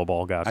 I'm a yellow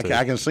ball guy, too.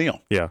 I can see them.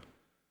 Yeah.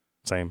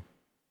 Same.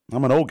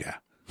 I'm an old guy.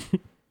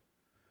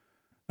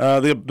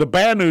 The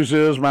bad news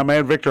is my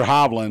man Victor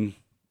Hovland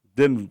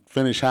didn't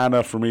finish high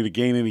enough for me to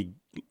gain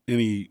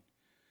any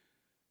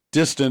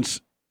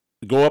distance,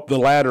 go up the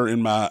ladder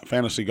in my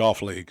fantasy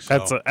golf league.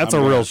 So that's a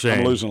real shame.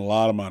 I'm losing a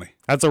lot of money.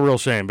 That's a real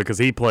shame because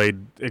he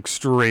played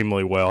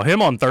extremely well.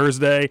 Him on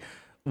Thursday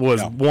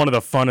was one of the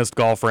funnest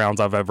golf rounds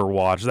I've ever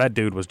watched. That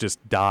dude was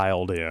just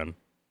dialed in.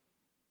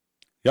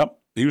 Yep,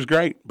 he was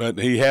great, but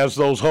he has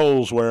those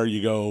holes where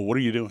you go, what are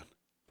you doing?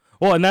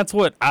 Well, and that's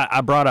what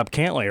I brought up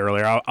Cantlay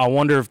earlier. I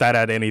wonder if that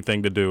had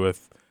anything to do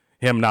with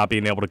him not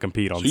being able to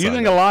compete on Sunday. So you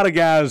think a lot of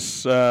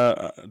guys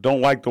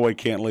don't like the way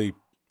Cantlay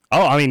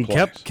Oh, I mean, plays?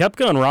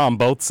 Koepka and Rahm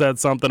both said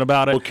something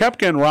about it. Well,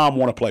 Koepka and Rahm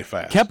want to play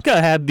fast. Koepka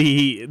had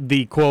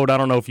the quote, I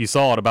don't know if you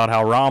saw it, about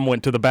how Rahm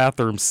went to the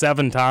bathroom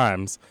 7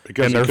 times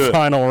in their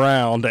final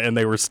round, and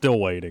they were still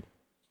waiting.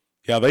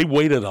 Yeah, they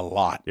waited a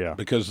lot. Yeah.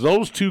 Because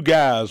those two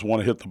guys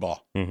want to hit the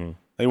ball. Mm-hmm.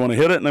 They want to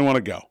hit it and they want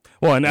to go.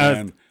 Well, and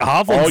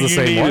Hovland's all the you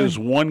same need way. is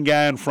one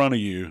guy in front of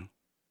you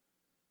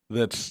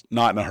that's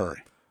not in a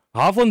hurry.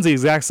 Hovland's the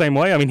exact same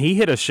way. I mean, he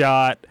hit a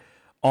shot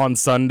on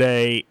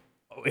Sunday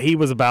he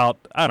was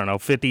about,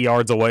 50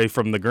 yards away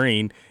from the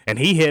green, and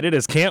he hit it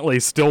as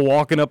Cantley's still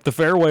walking up the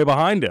fairway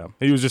behind him.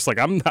 He was just like,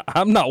 I'm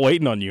not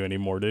waiting on you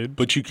anymore, dude.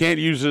 But you can't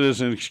use it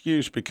as an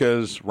excuse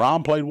because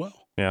Rahm played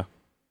well. Yeah.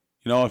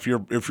 If you're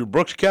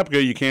Brooks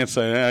Koepka, you can't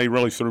say, he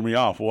really threw me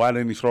off. Well, why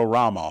didn't he throw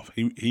Rahm off?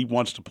 He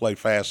wants to play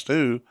fast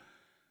too,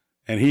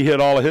 and he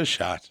hit all of his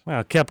shots.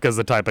 Well, Koepka's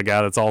the type of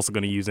guy that's also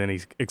going to use any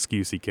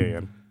excuse he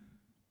can.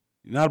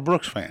 You're not a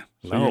Brooks fan.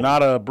 So No. You're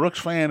not a Brooks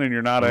fan, and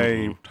you're not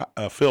a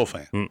Phil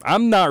fan.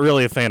 I'm not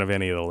really a fan of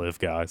any of the LIV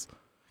guys.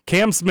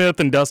 Cam Smith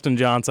and Dustin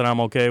Johnson I'm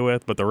okay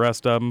with, but the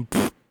rest of them,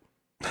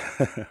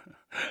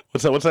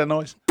 What's that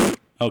noise?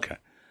 Okay.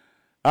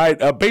 All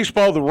right,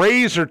 baseball, the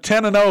Rays are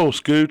 10-0,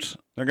 Scoots.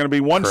 They're going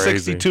to be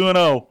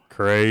 162-0.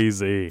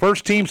 Crazy.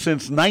 First team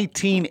since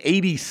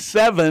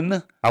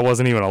 1987. I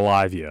wasn't even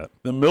alive yet.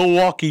 The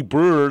Milwaukee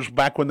Brewers,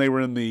 back when they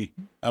were in the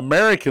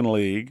American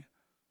League,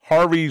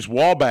 Harvey's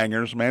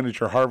Wallbangers,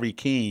 manager Harvey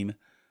Keene.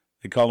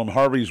 They call them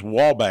Harvey's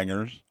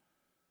Wallbangers,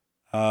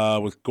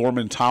 with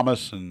Gorman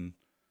Thomas and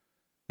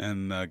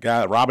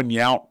guy Robin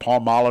Yount,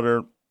 Paul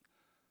Molitor.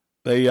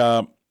 They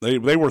were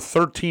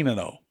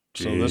 13-0.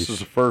 So this is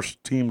the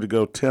first team to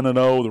go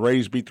 10-0. The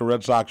Rays beat the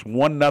Red Sox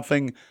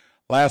 1-0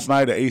 last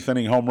night, an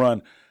eighth-inning home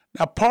run.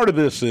 Now, part of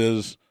this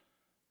is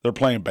they're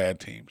playing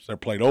bad teams. They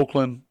played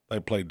Oakland. They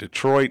played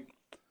Detroit.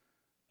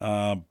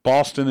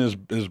 Boston is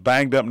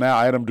banged up now.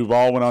 Adam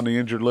Duvall went on the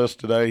injured list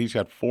today. He's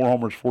got 4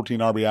 homers, 14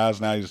 RBIs.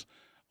 Now he's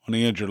on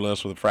the injured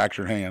list with a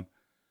fractured hand.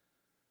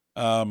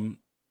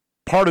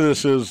 Part of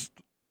this is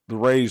the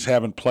Rays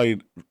haven't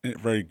played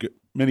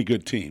many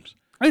good teams.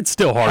 It's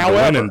still hard to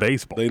win in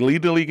baseball. They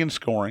lead the league in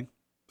scoring.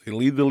 They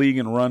lead the league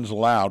in runs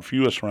allowed,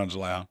 fewest runs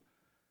allowed.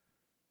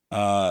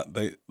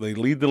 They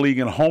lead the league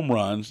in home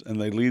runs, and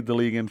they lead the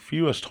league in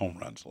fewest home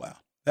runs allowed.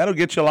 That'll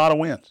get you a lot of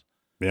wins.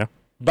 Yeah.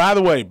 By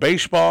the way,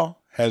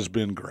 baseball has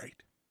been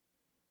great.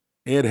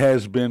 It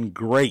has been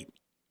great.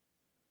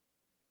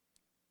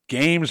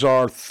 Games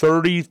are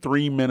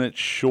 33 minutes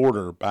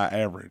shorter by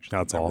average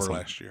than they were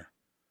last year.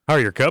 How are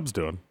your Cubs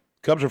doing?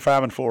 Cubs are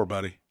 5-4,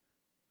 buddy.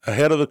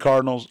 Ahead of the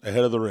Cardinals,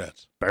 ahead of the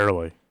Reds.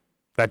 Barely.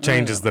 That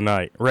changes the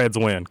night. Reds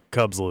win,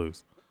 Cubs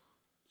lose.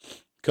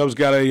 Cubs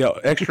got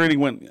a extra inning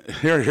win.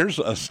 Here's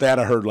a stat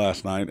I heard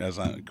last night.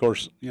 Of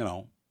course,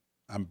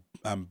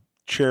 I'm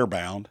chair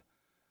bound.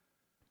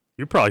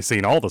 You've probably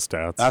seen all the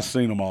stats. I've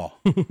seen them all.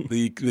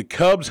 The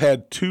Cubs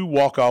had 2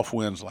 walk-off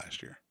wins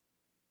last year.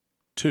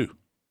 2.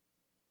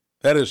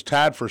 That is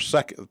tied for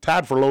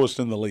lowest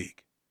in the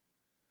league.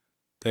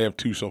 They have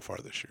 2 so far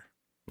this year.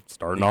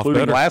 Starting off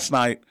including better. Last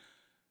night,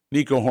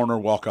 Nico Horner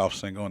walk-off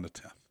single in the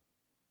 10th.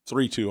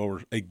 3-2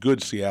 over a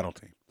good Seattle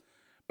team.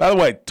 By the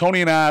way,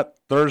 Tony and I,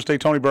 Thursday,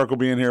 Tony Burke will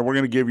be in here. We're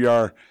going to give you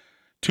our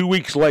 2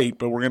 weeks late,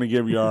 but we're going to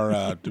give you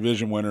our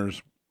division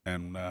winners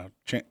and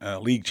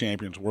league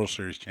champions, World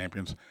Series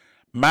champions.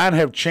 Mine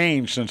have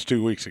changed since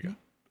 2 weeks ago.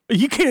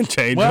 You can't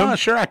change Well, them.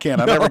 sure I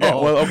can. I never get.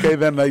 Well, okay,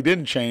 then they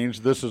didn't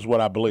change. This is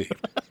what I believe.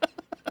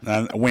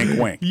 Wink,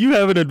 wink. You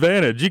have an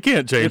advantage. You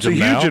can't change them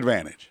now. It's a huge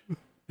advantage.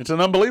 It's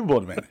an unbelievable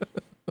advantage.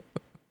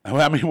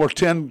 I mean, we're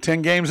 10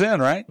 games in,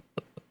 right?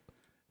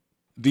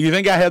 Do you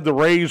think I had the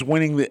Rays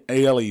winning the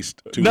AL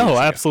East 2 weeks ago? No,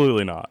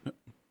 absolutely not.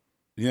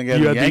 You think I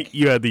had the Yankees?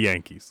 You had the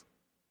Yankees.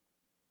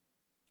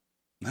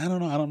 I don't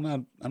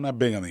know. I'm not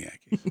big on the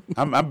Yankees.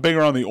 I'm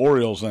bigger on the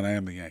Orioles than I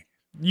am the Yankees.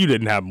 You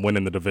didn't have them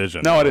winning the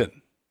division. No, I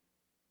didn't.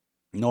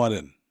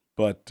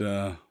 But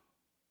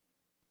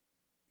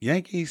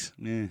Yankees,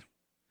 I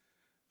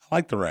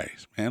like the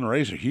Rays, man. The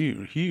Rays are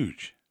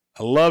huge.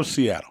 I love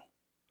Seattle.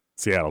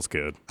 Seattle's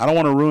good. I don't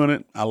want to ruin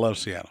it. I love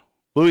Seattle.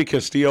 Louis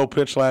Castillo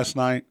pitched last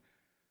night.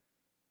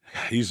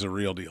 He's the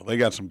real deal. They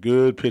got some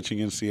good pitching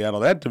in Seattle.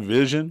 That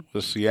division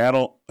with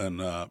Seattle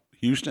and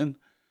Houston,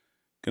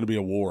 going to be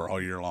a war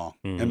all year long.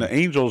 Mm-hmm. And the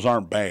Angels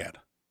aren't bad.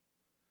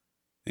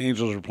 The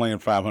Angels are playing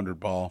 500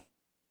 ball.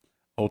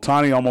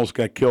 Ohtani almost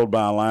got killed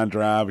by a line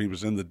drive. He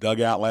was in the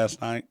dugout last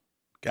night.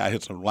 Guy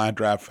hits a line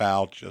drive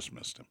foul, just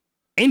missed him.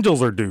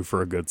 Angels are due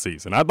for a good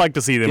season. I'd like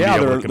to see them be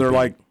able to compete. They're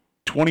like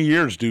 20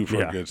 years due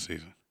for a good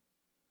season.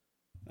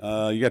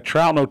 You got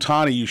Trout and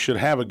Ohtani. You should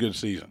have a good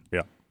season.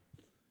 Yeah.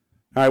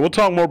 All right, we'll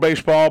talk more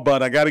baseball,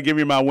 but I got to give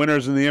you my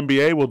winners in the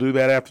NBA. We'll do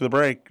that after the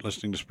break.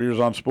 Listening to Spears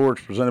on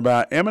Sports, presented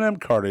by M&M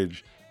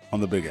Cartage on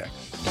the Big X.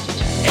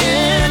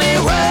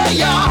 Anywhere,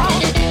 y'all,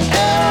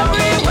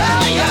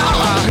 everywhere,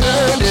 y'all. I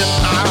heard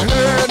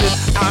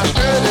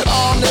it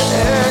on the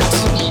X.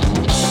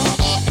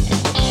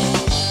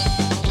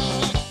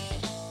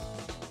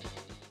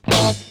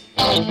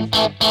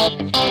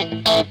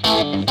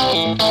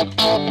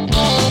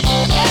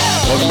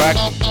 Welcome back.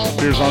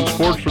 Spears on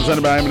Sports,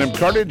 presented by M&M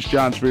Cartage.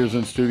 John Spears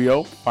in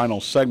studio.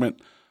 Final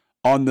segment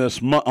on this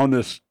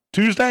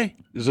Tuesday.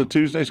 Is it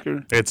Tuesday,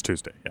 Scooter? It's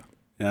Tuesday, yeah.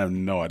 I have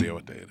no idea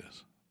what day it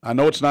is. I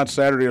know it's not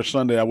Saturday or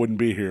Sunday. I wouldn't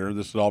be here.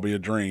 This would all be a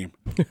dream.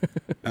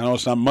 I know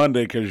it's not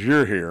Monday because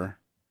you're here.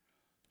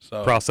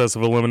 So Process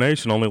of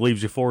elimination only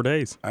leaves you 4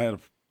 days. I had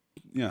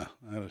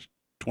a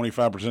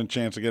 25%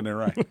 chance of getting it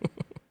right.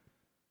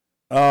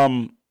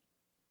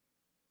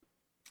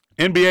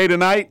 NBA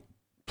tonight.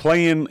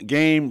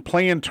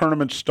 play-in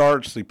tournament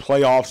starts. The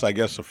playoffs, I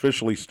guess,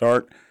 officially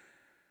start.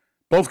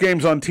 Both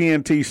games on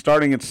TNT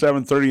starting at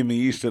 7:30 in the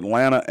East.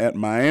 Atlanta at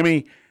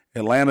Miami.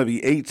 Atlanta,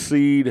 the 8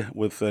 seed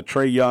with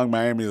Trae Young.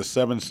 Miami, the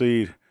 7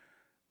 seed.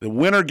 The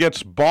winner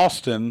gets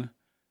Boston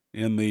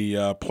in the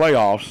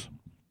playoffs,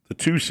 the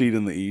 2 seed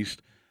in the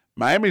East.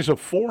 Miami's a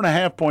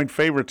 4.5-point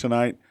favorite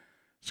tonight.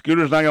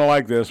 Scooter's not going to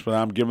like this, but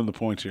I'm giving the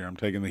points here. I'm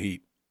taking the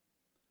Heat.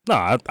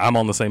 No, I'm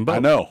on the same boat. I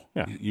know.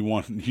 Yeah.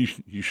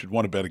 You should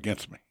want to bet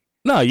against me.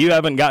 No, you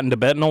haven't gotten to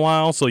bet in a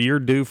while, so you're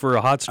due for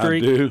a hot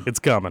streak. I do. It's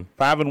coming.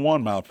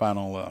 5-1 my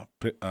final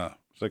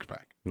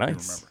 6-pack.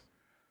 Nice.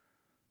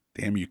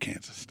 Damn you,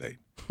 Kansas State.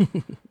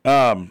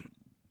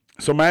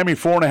 So Miami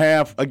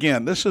 4.5.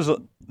 Again, this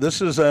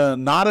is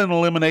not an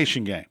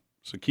elimination game,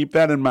 so keep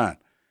that in mind.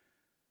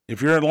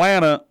 If you're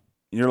Atlanta,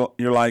 you're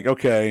like,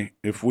 okay,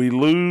 if we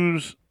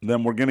lose,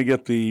 then we're going to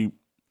get the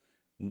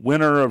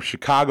winner of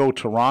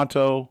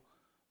Chicago-Toronto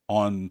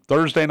on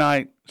Thursday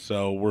night,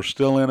 so we're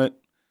still in it.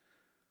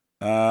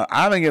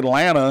 I think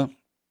Atlanta,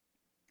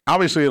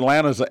 obviously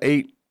Atlanta's a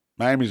 8,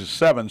 Miami's a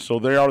 7, so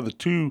they are the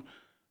 2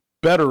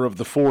 better of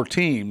the 4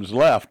 teams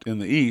left in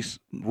the East,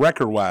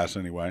 record-wise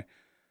anyway.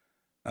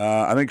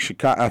 I think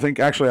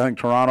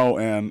Toronto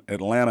and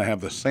Atlanta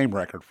have the same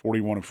record,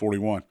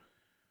 41-41.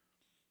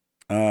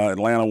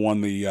 Atlanta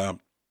won the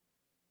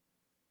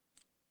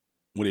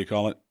what do you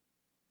call it?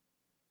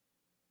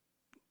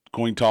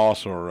 Coin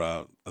toss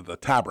or the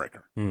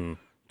tiebreaker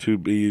to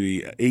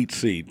be the 8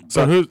 seed.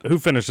 So who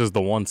finishes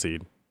the 1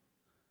 seed?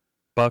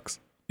 Bucks?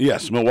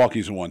 Yes,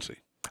 Milwaukee's a 1 seed.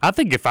 I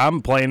think if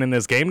I'm playing in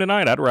this game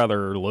tonight, I'd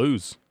rather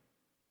lose.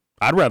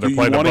 I'd rather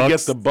play the Bucks. You want to get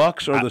the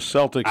Bucks or the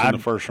Celtics in the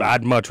first round?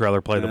 I'd much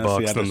rather play the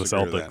Bucks than the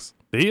Celtics.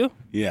 Do you?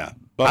 Yeah,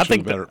 Bucks are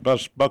better.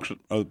 Bucks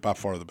are by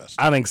far the best.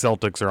 I think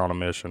Celtics are on a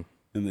mission.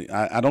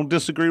 I don't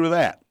disagree with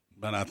that,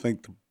 but I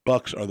think the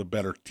Bucks are the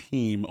better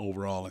team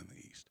overall in the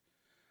East.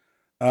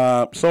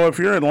 So if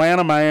you're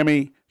Atlanta,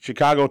 Miami,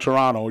 Chicago,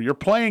 Toronto, you're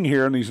playing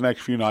here in these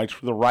next few nights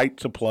for the right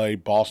to play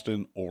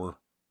Boston or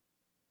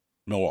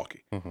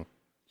Milwaukee. Mm-hmm.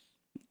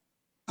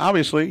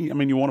 Obviously, I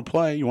mean, you want to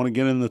play. You want to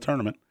get in the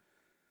tournament.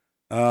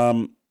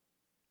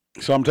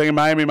 So I'm taking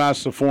Miami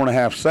minus the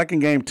 4.5. Second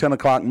game, 10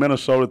 o'clock,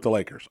 Minnesota at the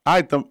Lakers.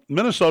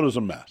 Minnesota's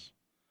a mess.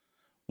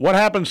 What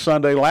happened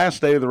Sunday,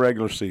 last day of the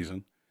regular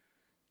season?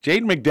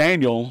 Jaden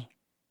McDaniel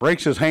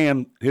breaks his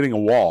hand hitting a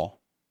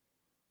wall.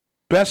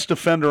 Best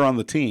defender on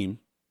the team.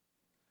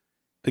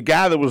 The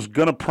guy that was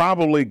going to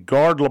probably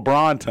guard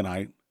LeBron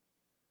tonight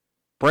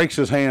breaks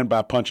his hand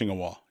by punching a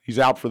wall. He's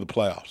out for the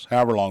playoffs,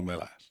 however long they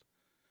last.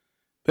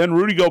 Then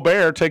Rudy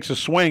Gobert takes a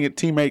swing at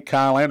teammate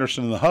Kyle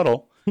Anderson in the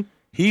huddle.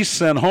 He's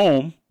sent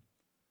home,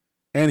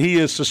 and he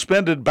is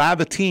suspended by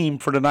the team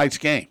for tonight's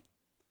game.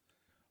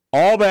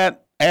 All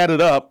that added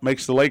up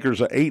makes the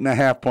Lakers an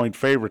 8.5-point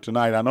favorite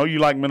tonight. I know you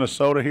like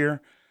Minnesota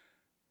here.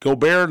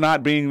 Gobert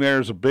not being there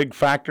is a big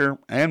factor,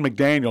 and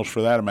McDaniels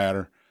for that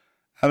matter.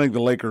 I think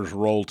the Lakers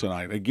roll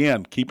tonight.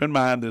 Again, keep in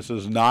mind this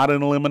is not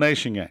an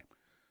elimination game.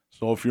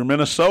 So if you're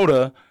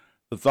Minnesota,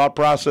 the thought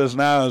process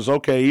now is,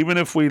 okay, even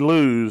if we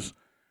lose,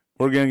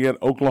 we're going to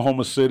get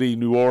Oklahoma City,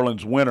 New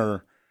Orleans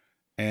winner,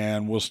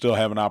 and we'll still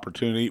have an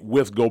opportunity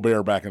with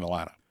Gobert back in the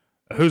lineup.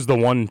 Who's the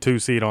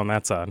 1-2 seed on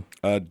that side?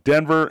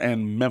 Denver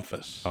and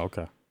Memphis. Oh,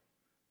 okay.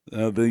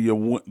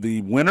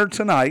 The winner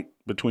tonight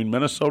between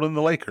Minnesota and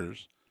the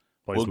Lakers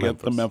will get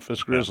the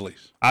Memphis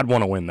Grizzlies. Yeah. I'd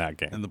want to win that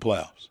game in the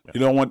playoffs. Yeah.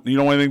 You don't want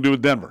anything to do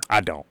with Denver. I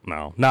don't.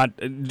 No, not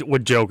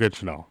with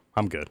Jokic. No,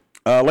 I'm good.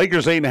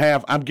 Lakers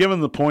 8.5. I'm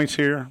giving the points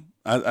here.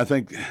 I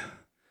think.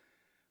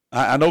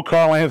 I know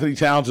Karl Anthony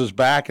Towns is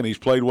back and he's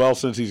played well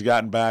since he's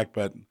gotten back,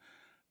 but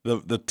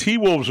the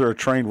T-Wolves are a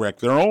train wreck.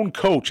 Their own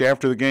coach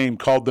after the game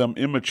called them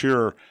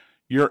immature.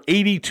 You're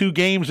 82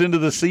 games into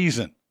the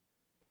season.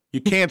 You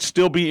can't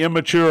still be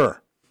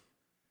immature.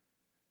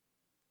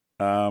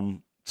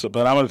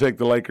 But I'm going to take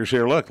the Lakers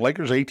here. Look,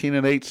 Lakers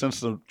 18-8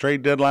 since the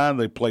trade deadline.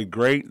 They played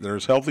great. They're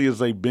as healthy as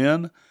they've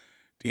been.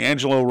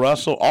 D'Angelo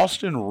Russell,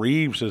 Austin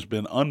Reeves has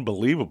been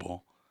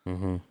unbelievable.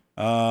 Mm-hmm.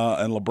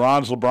 And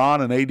LeBron's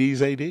LeBron and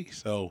AD's AD.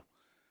 So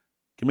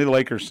give me the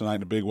Lakers tonight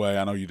in a big way.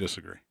 I know you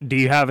disagree. Do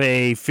you have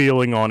a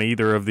feeling on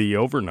either of the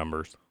over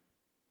numbers?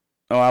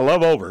 Oh, I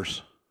love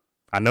overs.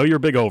 I know you're a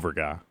big over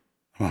guy.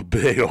 I'm a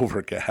big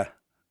over guy.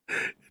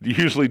 It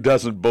usually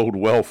doesn't bode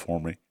well for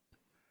me.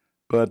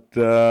 But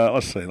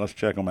let's see. Let's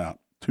check them out.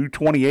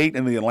 228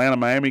 in the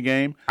Atlanta-Miami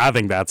game. I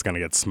think that's going to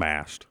get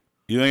smashed.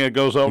 You think it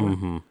goes over?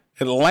 Mm-hmm.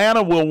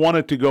 Atlanta will want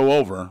it to go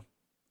over.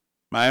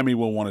 Miami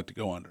will want it to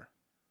go under.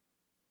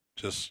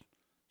 Just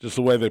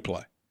the way they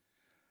play.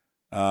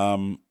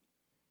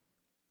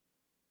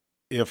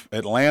 If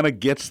Atlanta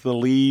gets the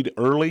lead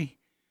early,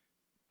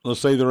 let's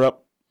say they're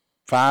up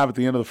 5 at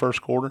the end of the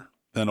first quarter,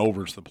 then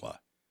over's the play.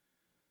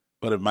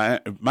 But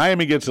if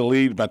Miami gets a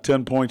lead by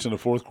 10 points in the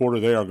fourth quarter,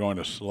 they are going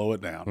to slow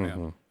it down.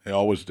 Mm-hmm. They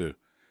always do.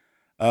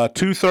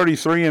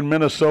 233 in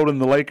Minnesota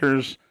and the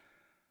Lakers.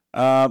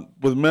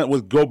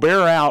 With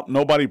Gobert out,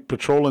 nobody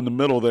patrolling the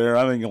middle there,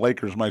 I think the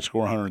Lakers might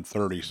score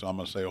 130, so I'm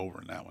going to say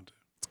over in that one too.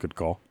 It's a good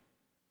call.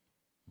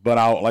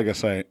 But like I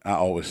say, I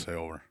always say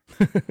over.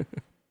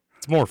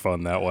 It's more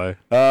fun that way.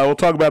 We'll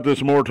talk about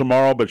this more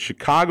tomorrow, but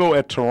Chicago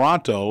at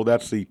Toronto,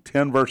 that's the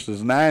 10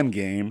 versus 9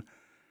 game.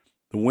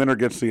 The winner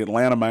gets the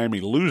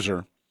Atlanta-Miami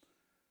loser.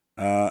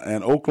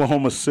 And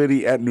Oklahoma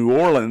City at New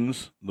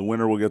Orleans, the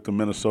winner will get the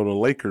Minnesota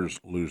Lakers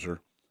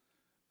loser.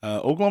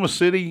 Oklahoma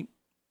City,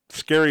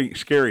 scary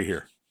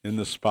here in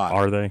this spot.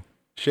 Are they?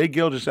 Shai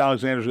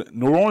Gilgeous-Alexander.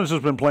 New Orleans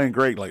has been playing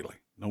great lately.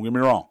 Don't get me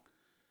wrong.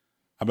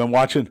 I've been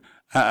watching,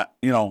 I've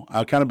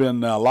kind of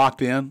been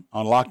locked in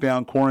on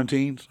lockdown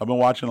quarantines. I've been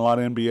watching a lot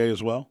of NBA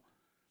as well.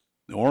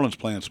 New Orleans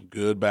playing some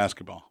good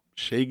basketball.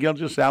 Shai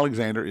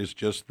Gilgeous-Alexander is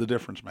just the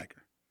difference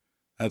maker.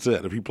 That's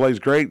it. If he plays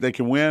great, they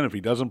can win. If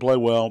he doesn't play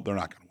well, they're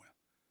not going to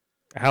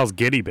win. How's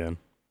Giddy been?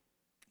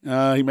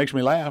 He makes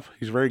me laugh.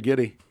 He's very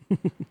giddy.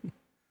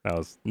 That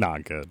was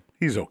not good.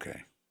 He's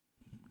okay.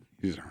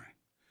 He's all right.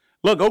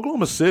 Look,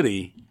 Oklahoma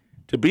City,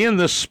 to be in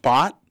this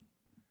spot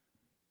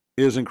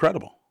is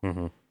incredible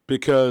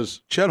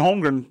because Chet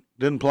Holmgren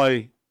didn't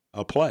play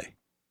a play.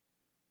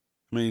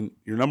 I mean,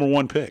 your number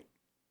one pick,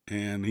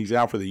 and he's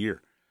out for the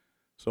year.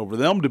 So for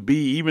them to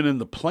be even in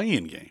the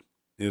play-in game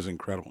is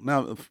incredible.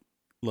 Now,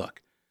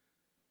 look,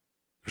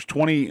 there's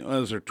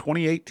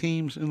 28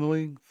 teams in the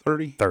league?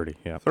 30? 30,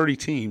 yeah. 30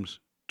 teams.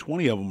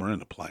 20 of them are in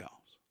the playoffs.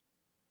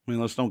 I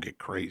mean, let's don't get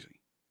crazy.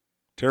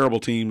 Terrible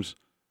teams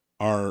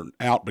are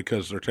out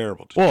because they're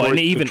terrible.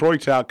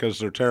 Detroit's out because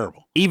they're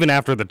terrible. Even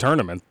after the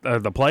tournament,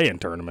 the play-in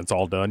tournament's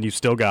all done, you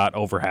still got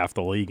over half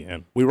the league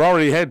in. We've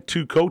already had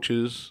 2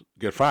 coaches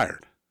get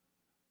fired.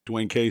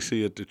 Dwayne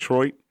Casey at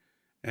Detroit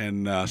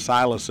and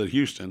Silas at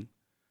Houston.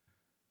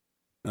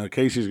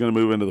 Casey's going to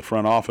move into the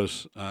front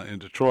office in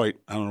Detroit.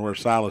 I don't know where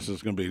Silas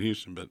is going to be in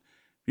Houston, but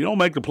if you don't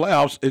make the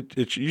playoffs,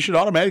 you should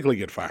automatically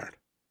get fired.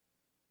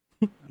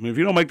 I mean, if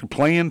you don't make the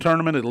play-in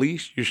tournament at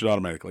least, you should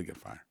automatically get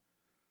fired.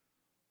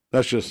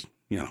 That's just,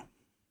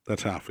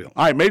 that's how I feel.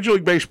 All right, Major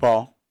League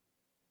Baseball.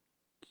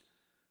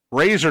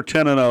 Rays are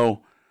 10-0.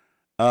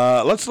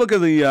 Let's look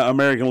at the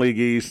American League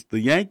East.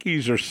 The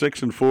Yankees are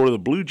 6-4. The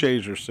Blue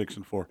Jays are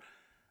 6-4.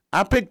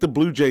 I picked the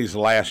Blue Jays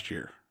last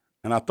year,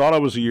 and I thought I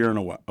was a year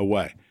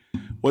away.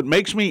 What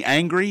makes me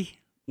angry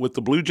with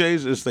the Blue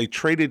Jays is they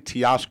traded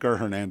Teoscar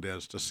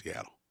Hernandez to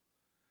Seattle.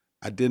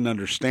 I didn't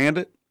understand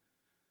it.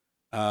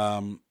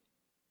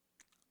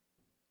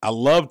 I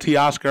love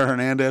Teoscar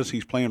Hernandez.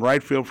 He's playing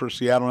right field for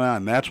Seattle now,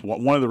 and that's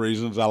one of the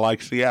reasons I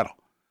like Seattle.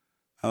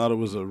 I thought it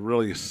was a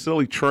really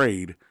silly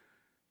trade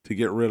to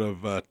get rid of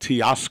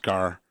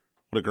Teoscar.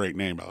 What a great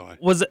name, by the way.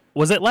 Was it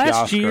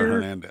last Teoscar year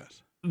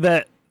Hernandez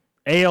that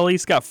AL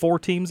East got 4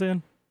 teams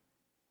in?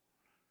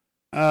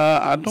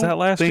 I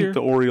don't think year?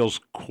 the Orioles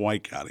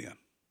quite got in.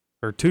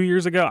 Or 2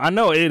 years ago? I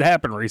know it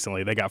happened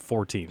recently. They got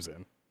 4 teams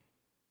in.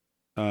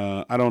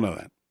 I don't know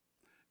that.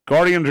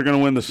 Guardians are going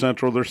to win the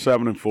Central. They're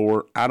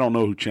 7-4. I don't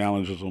know who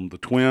challenges them. The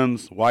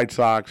Twins, the White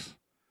Sox,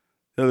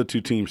 the other 2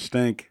 teams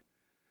stink.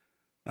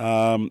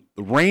 The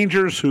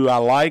Rangers, who I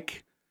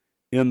like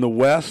in the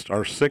West,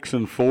 are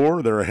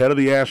 6-4. They're ahead of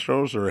the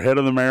Astros. They're ahead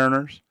of the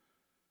Mariners.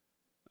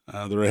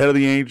 They're ahead of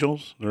the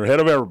Angels. They're ahead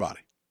of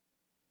everybody.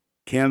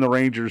 Can the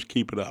Rangers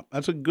keep it up?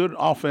 That's a good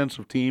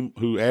offensive team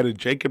who added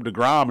Jacob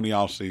deGrom in the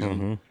offseason.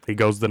 Mm-hmm. He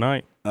goes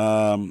tonight.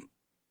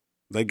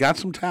 They got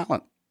some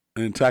talent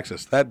in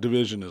Texas. That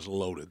division is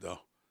loaded, though.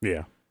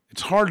 Yeah.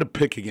 It's hard to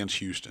pick against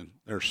Houston.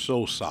 They're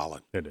so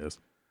solid. It is.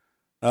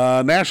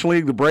 National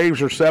League, the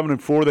Braves are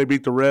 7-4. They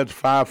beat the Reds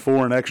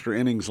 5-4 in extra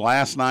innings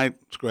last night.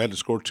 Had to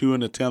score 2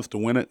 in the 10th to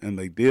win it, and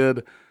they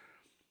did.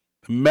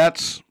 The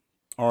Mets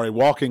are a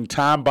walking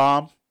time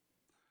bomb.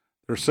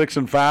 They're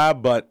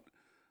 6-5, but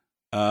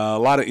a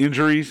lot of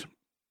injuries.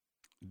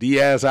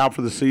 Diaz out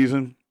for the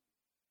season.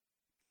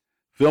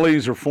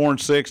 Phillies are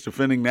 4-6,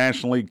 defending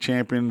National League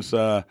champions.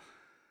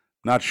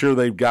 Not sure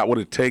they've got what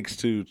it takes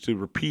to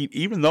repeat,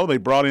 even though they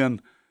brought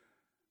in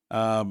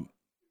the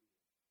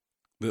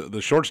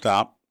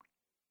shortstop,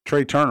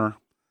 Trey Turner.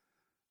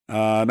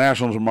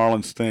 Nationals and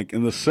Marlins stink.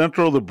 In the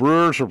Central, the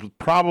Brewers are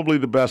probably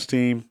the best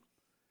team.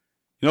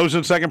 You know who's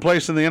in second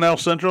place in the NL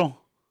Central?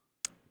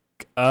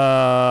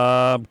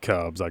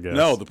 Cubs, I guess.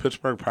 No, the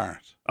Pittsburgh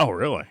Pirates. Oh,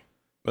 really?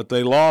 But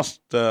they lost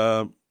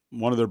one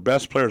of their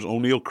best players,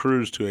 O'Neal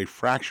Cruz, to a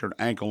fractured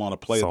ankle on a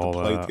play at the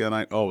plate the other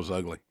night. Oh, it was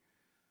ugly.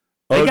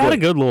 They got a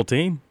good little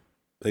team.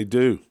 They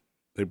do.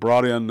 They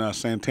brought in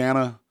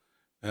Santana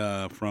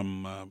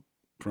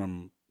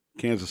from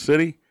Kansas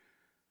City,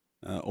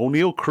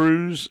 O'Neal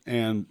Cruz,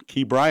 and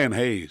Ke'Bryan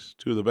Hayes,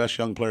 2 of the best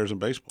young players in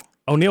baseball.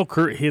 O'Neal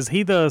Cruz, is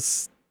he the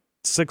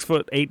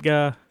 6'8"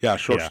 guy? Yeah,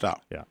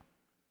 shortstop. Yeah.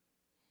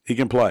 He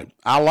can play.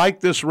 I like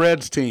this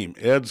Reds team.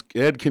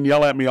 Ed can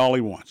yell at me all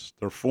he wants.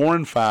 They're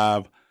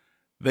 4-5.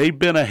 They've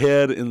been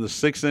ahead in the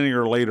 6th inning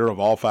or later of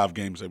all 5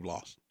 games they've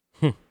lost.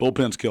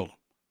 Bullpen's killed them.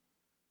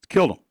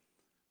 Killed them.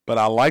 But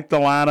I like the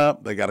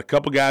lineup. They got a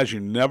couple guys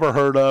you never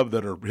heard of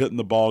that are hitting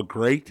the ball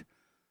great.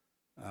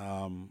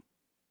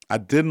 I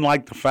didn't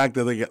like the fact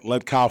that they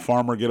let Kyle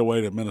Farmer get away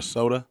to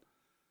Minnesota.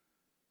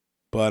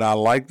 But I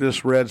like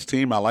this Reds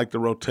team. I like the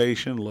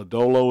rotation.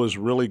 Lodolo is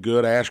really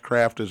good.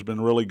 Ashcraft has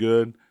been really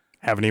good.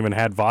 Haven't even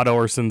had Votto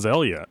or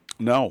Senzel yet.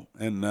 No,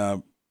 and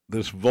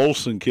this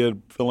Volson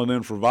kid filling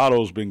in for Votto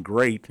has been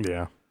great.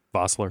 Yeah,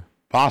 Vossler.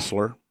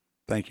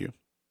 Thank you.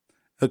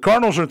 The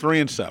Cardinals are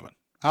 3-7.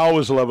 I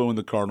always love it when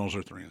the Cardinals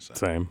are 3-7.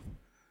 Same.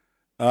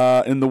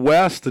 In the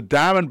West, the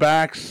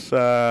Diamondbacks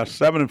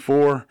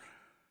 7-4,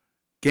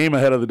 game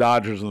ahead of the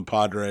Dodgers and the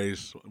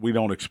Padres. We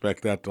don't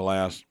expect that to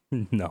last.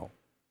 No.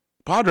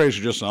 Padres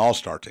are just an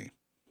all-star team.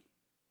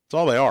 That's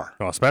all they are.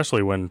 Well,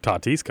 especially when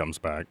Tatis comes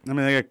back. I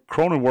mean, they got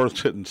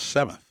Cronenworth hitting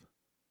 7th.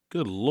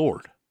 Good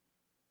Lord.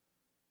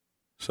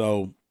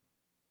 So,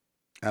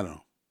 I don't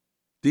know.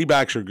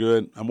 D-backs are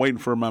good. I'm waiting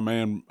for my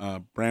man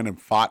Brandon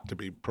Pfaadt to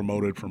be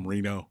promoted from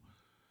Reno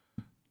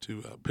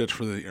to pitch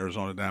for the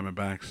Arizona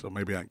Diamondbacks. So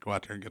maybe I can go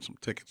out there and get some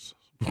tickets,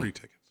 some free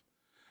tickets.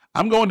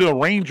 I'm going to a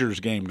Rangers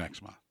game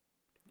next month.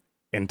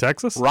 In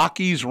Texas?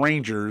 Rockies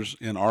Rangers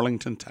in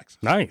Arlington, Texas.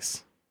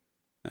 Nice.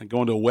 I'm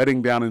going to a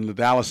wedding down in the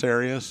Dallas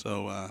area,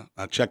 so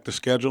I checked the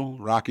schedule.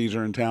 Rockies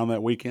are in town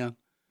that weekend.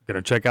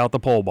 Gonna check out the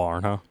pole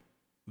barn, huh?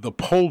 The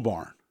pole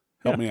barn.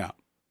 Help me out.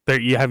 There,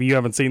 you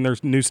haven't seen their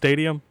new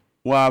stadium?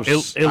 Well, I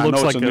looks know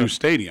it's like a new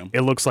stadium.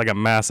 It looks like a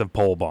massive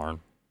pole barn.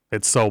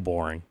 It's so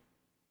boring.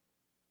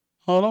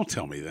 Oh, don't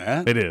tell me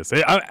that. It is.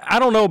 I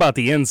don't know about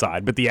the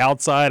inside, but the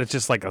outside, it's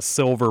just like a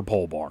silver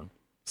pole barn.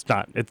 It's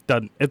not. It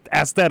doesn't. It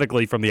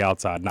aesthetically from the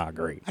outside, not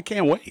great. I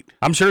can't wait.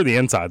 I'm sure the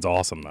inside's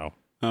awesome though.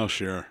 Oh,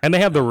 sure. And they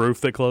have the roof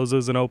that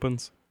closes and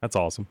opens. That's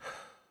awesome.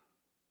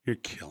 You're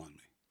killing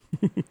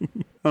me. I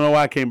don't know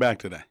why I came back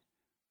today.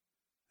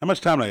 How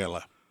much time do I got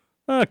left?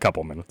 A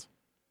couple minutes.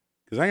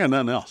 Because I got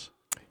nothing else.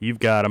 You've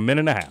got a minute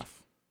and a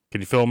half. Can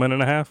you fill a minute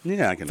and a half?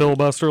 Yeah, I can.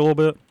 Filibuster a little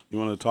bit. You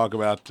want to talk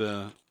about?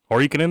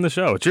 Or you can end the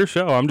show. It's your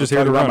show. I'm just here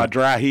to talk run about my it.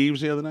 dry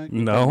heaves the other night.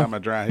 No, about my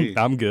dry heaves.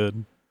 I'm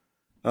good.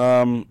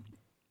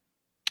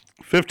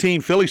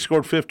 15. Philly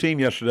scored 15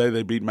 yesterday.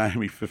 They beat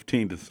Miami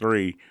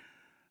 15-3.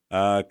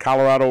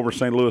 Colorado over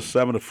St. Louis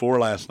 7-4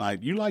 last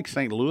night. You like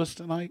St. Louis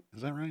tonight?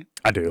 Is that right?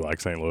 I do like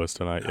St. Louis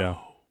tonight. Yeah. No.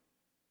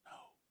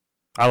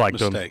 I like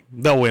Mistake.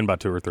 them. They'll win by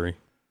 2 or 3.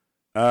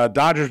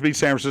 Dodgers beat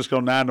San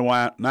Francisco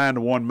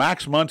 9-1.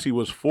 Max Muncy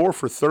was 4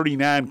 for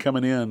 39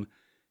 coming in.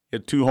 He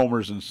had 2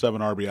 homers and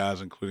 7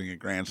 RBIs, including a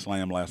grand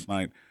slam last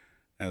night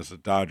as the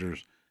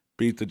Dodgers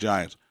beat the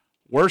Giants.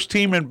 Worst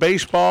team in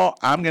baseball,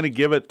 I'm going to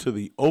give it to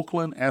the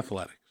Oakland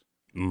Athletics.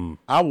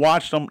 I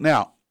watched them.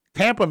 Now,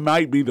 Tampa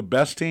might be the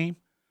best team,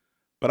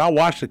 but I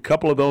watched a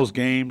couple of those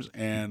games,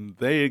 and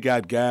they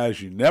got guys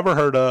you never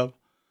heard of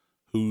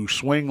who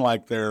swing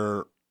like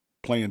they're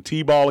playing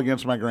T-ball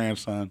against my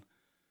grandson,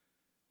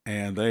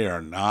 and they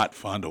are not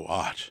fun to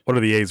watch. What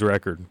are the A's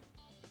record?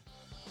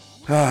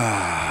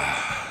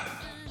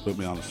 Put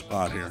me on the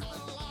spot here.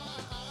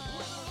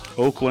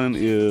 Oakland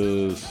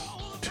is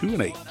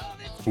 2-8.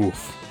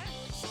 Oof.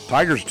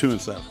 Tigers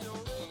 2-7.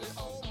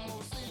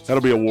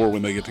 That'll be a war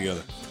when they get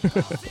together.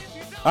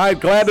 All right,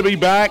 glad to be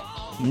back.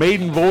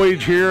 Maiden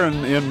voyage here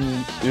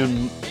in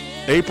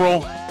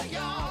April.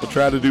 We'll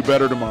try to do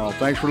better tomorrow.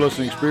 Thanks for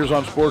listening. Spears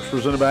on Sports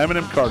presented by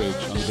M&M Cartage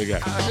on the Big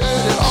X.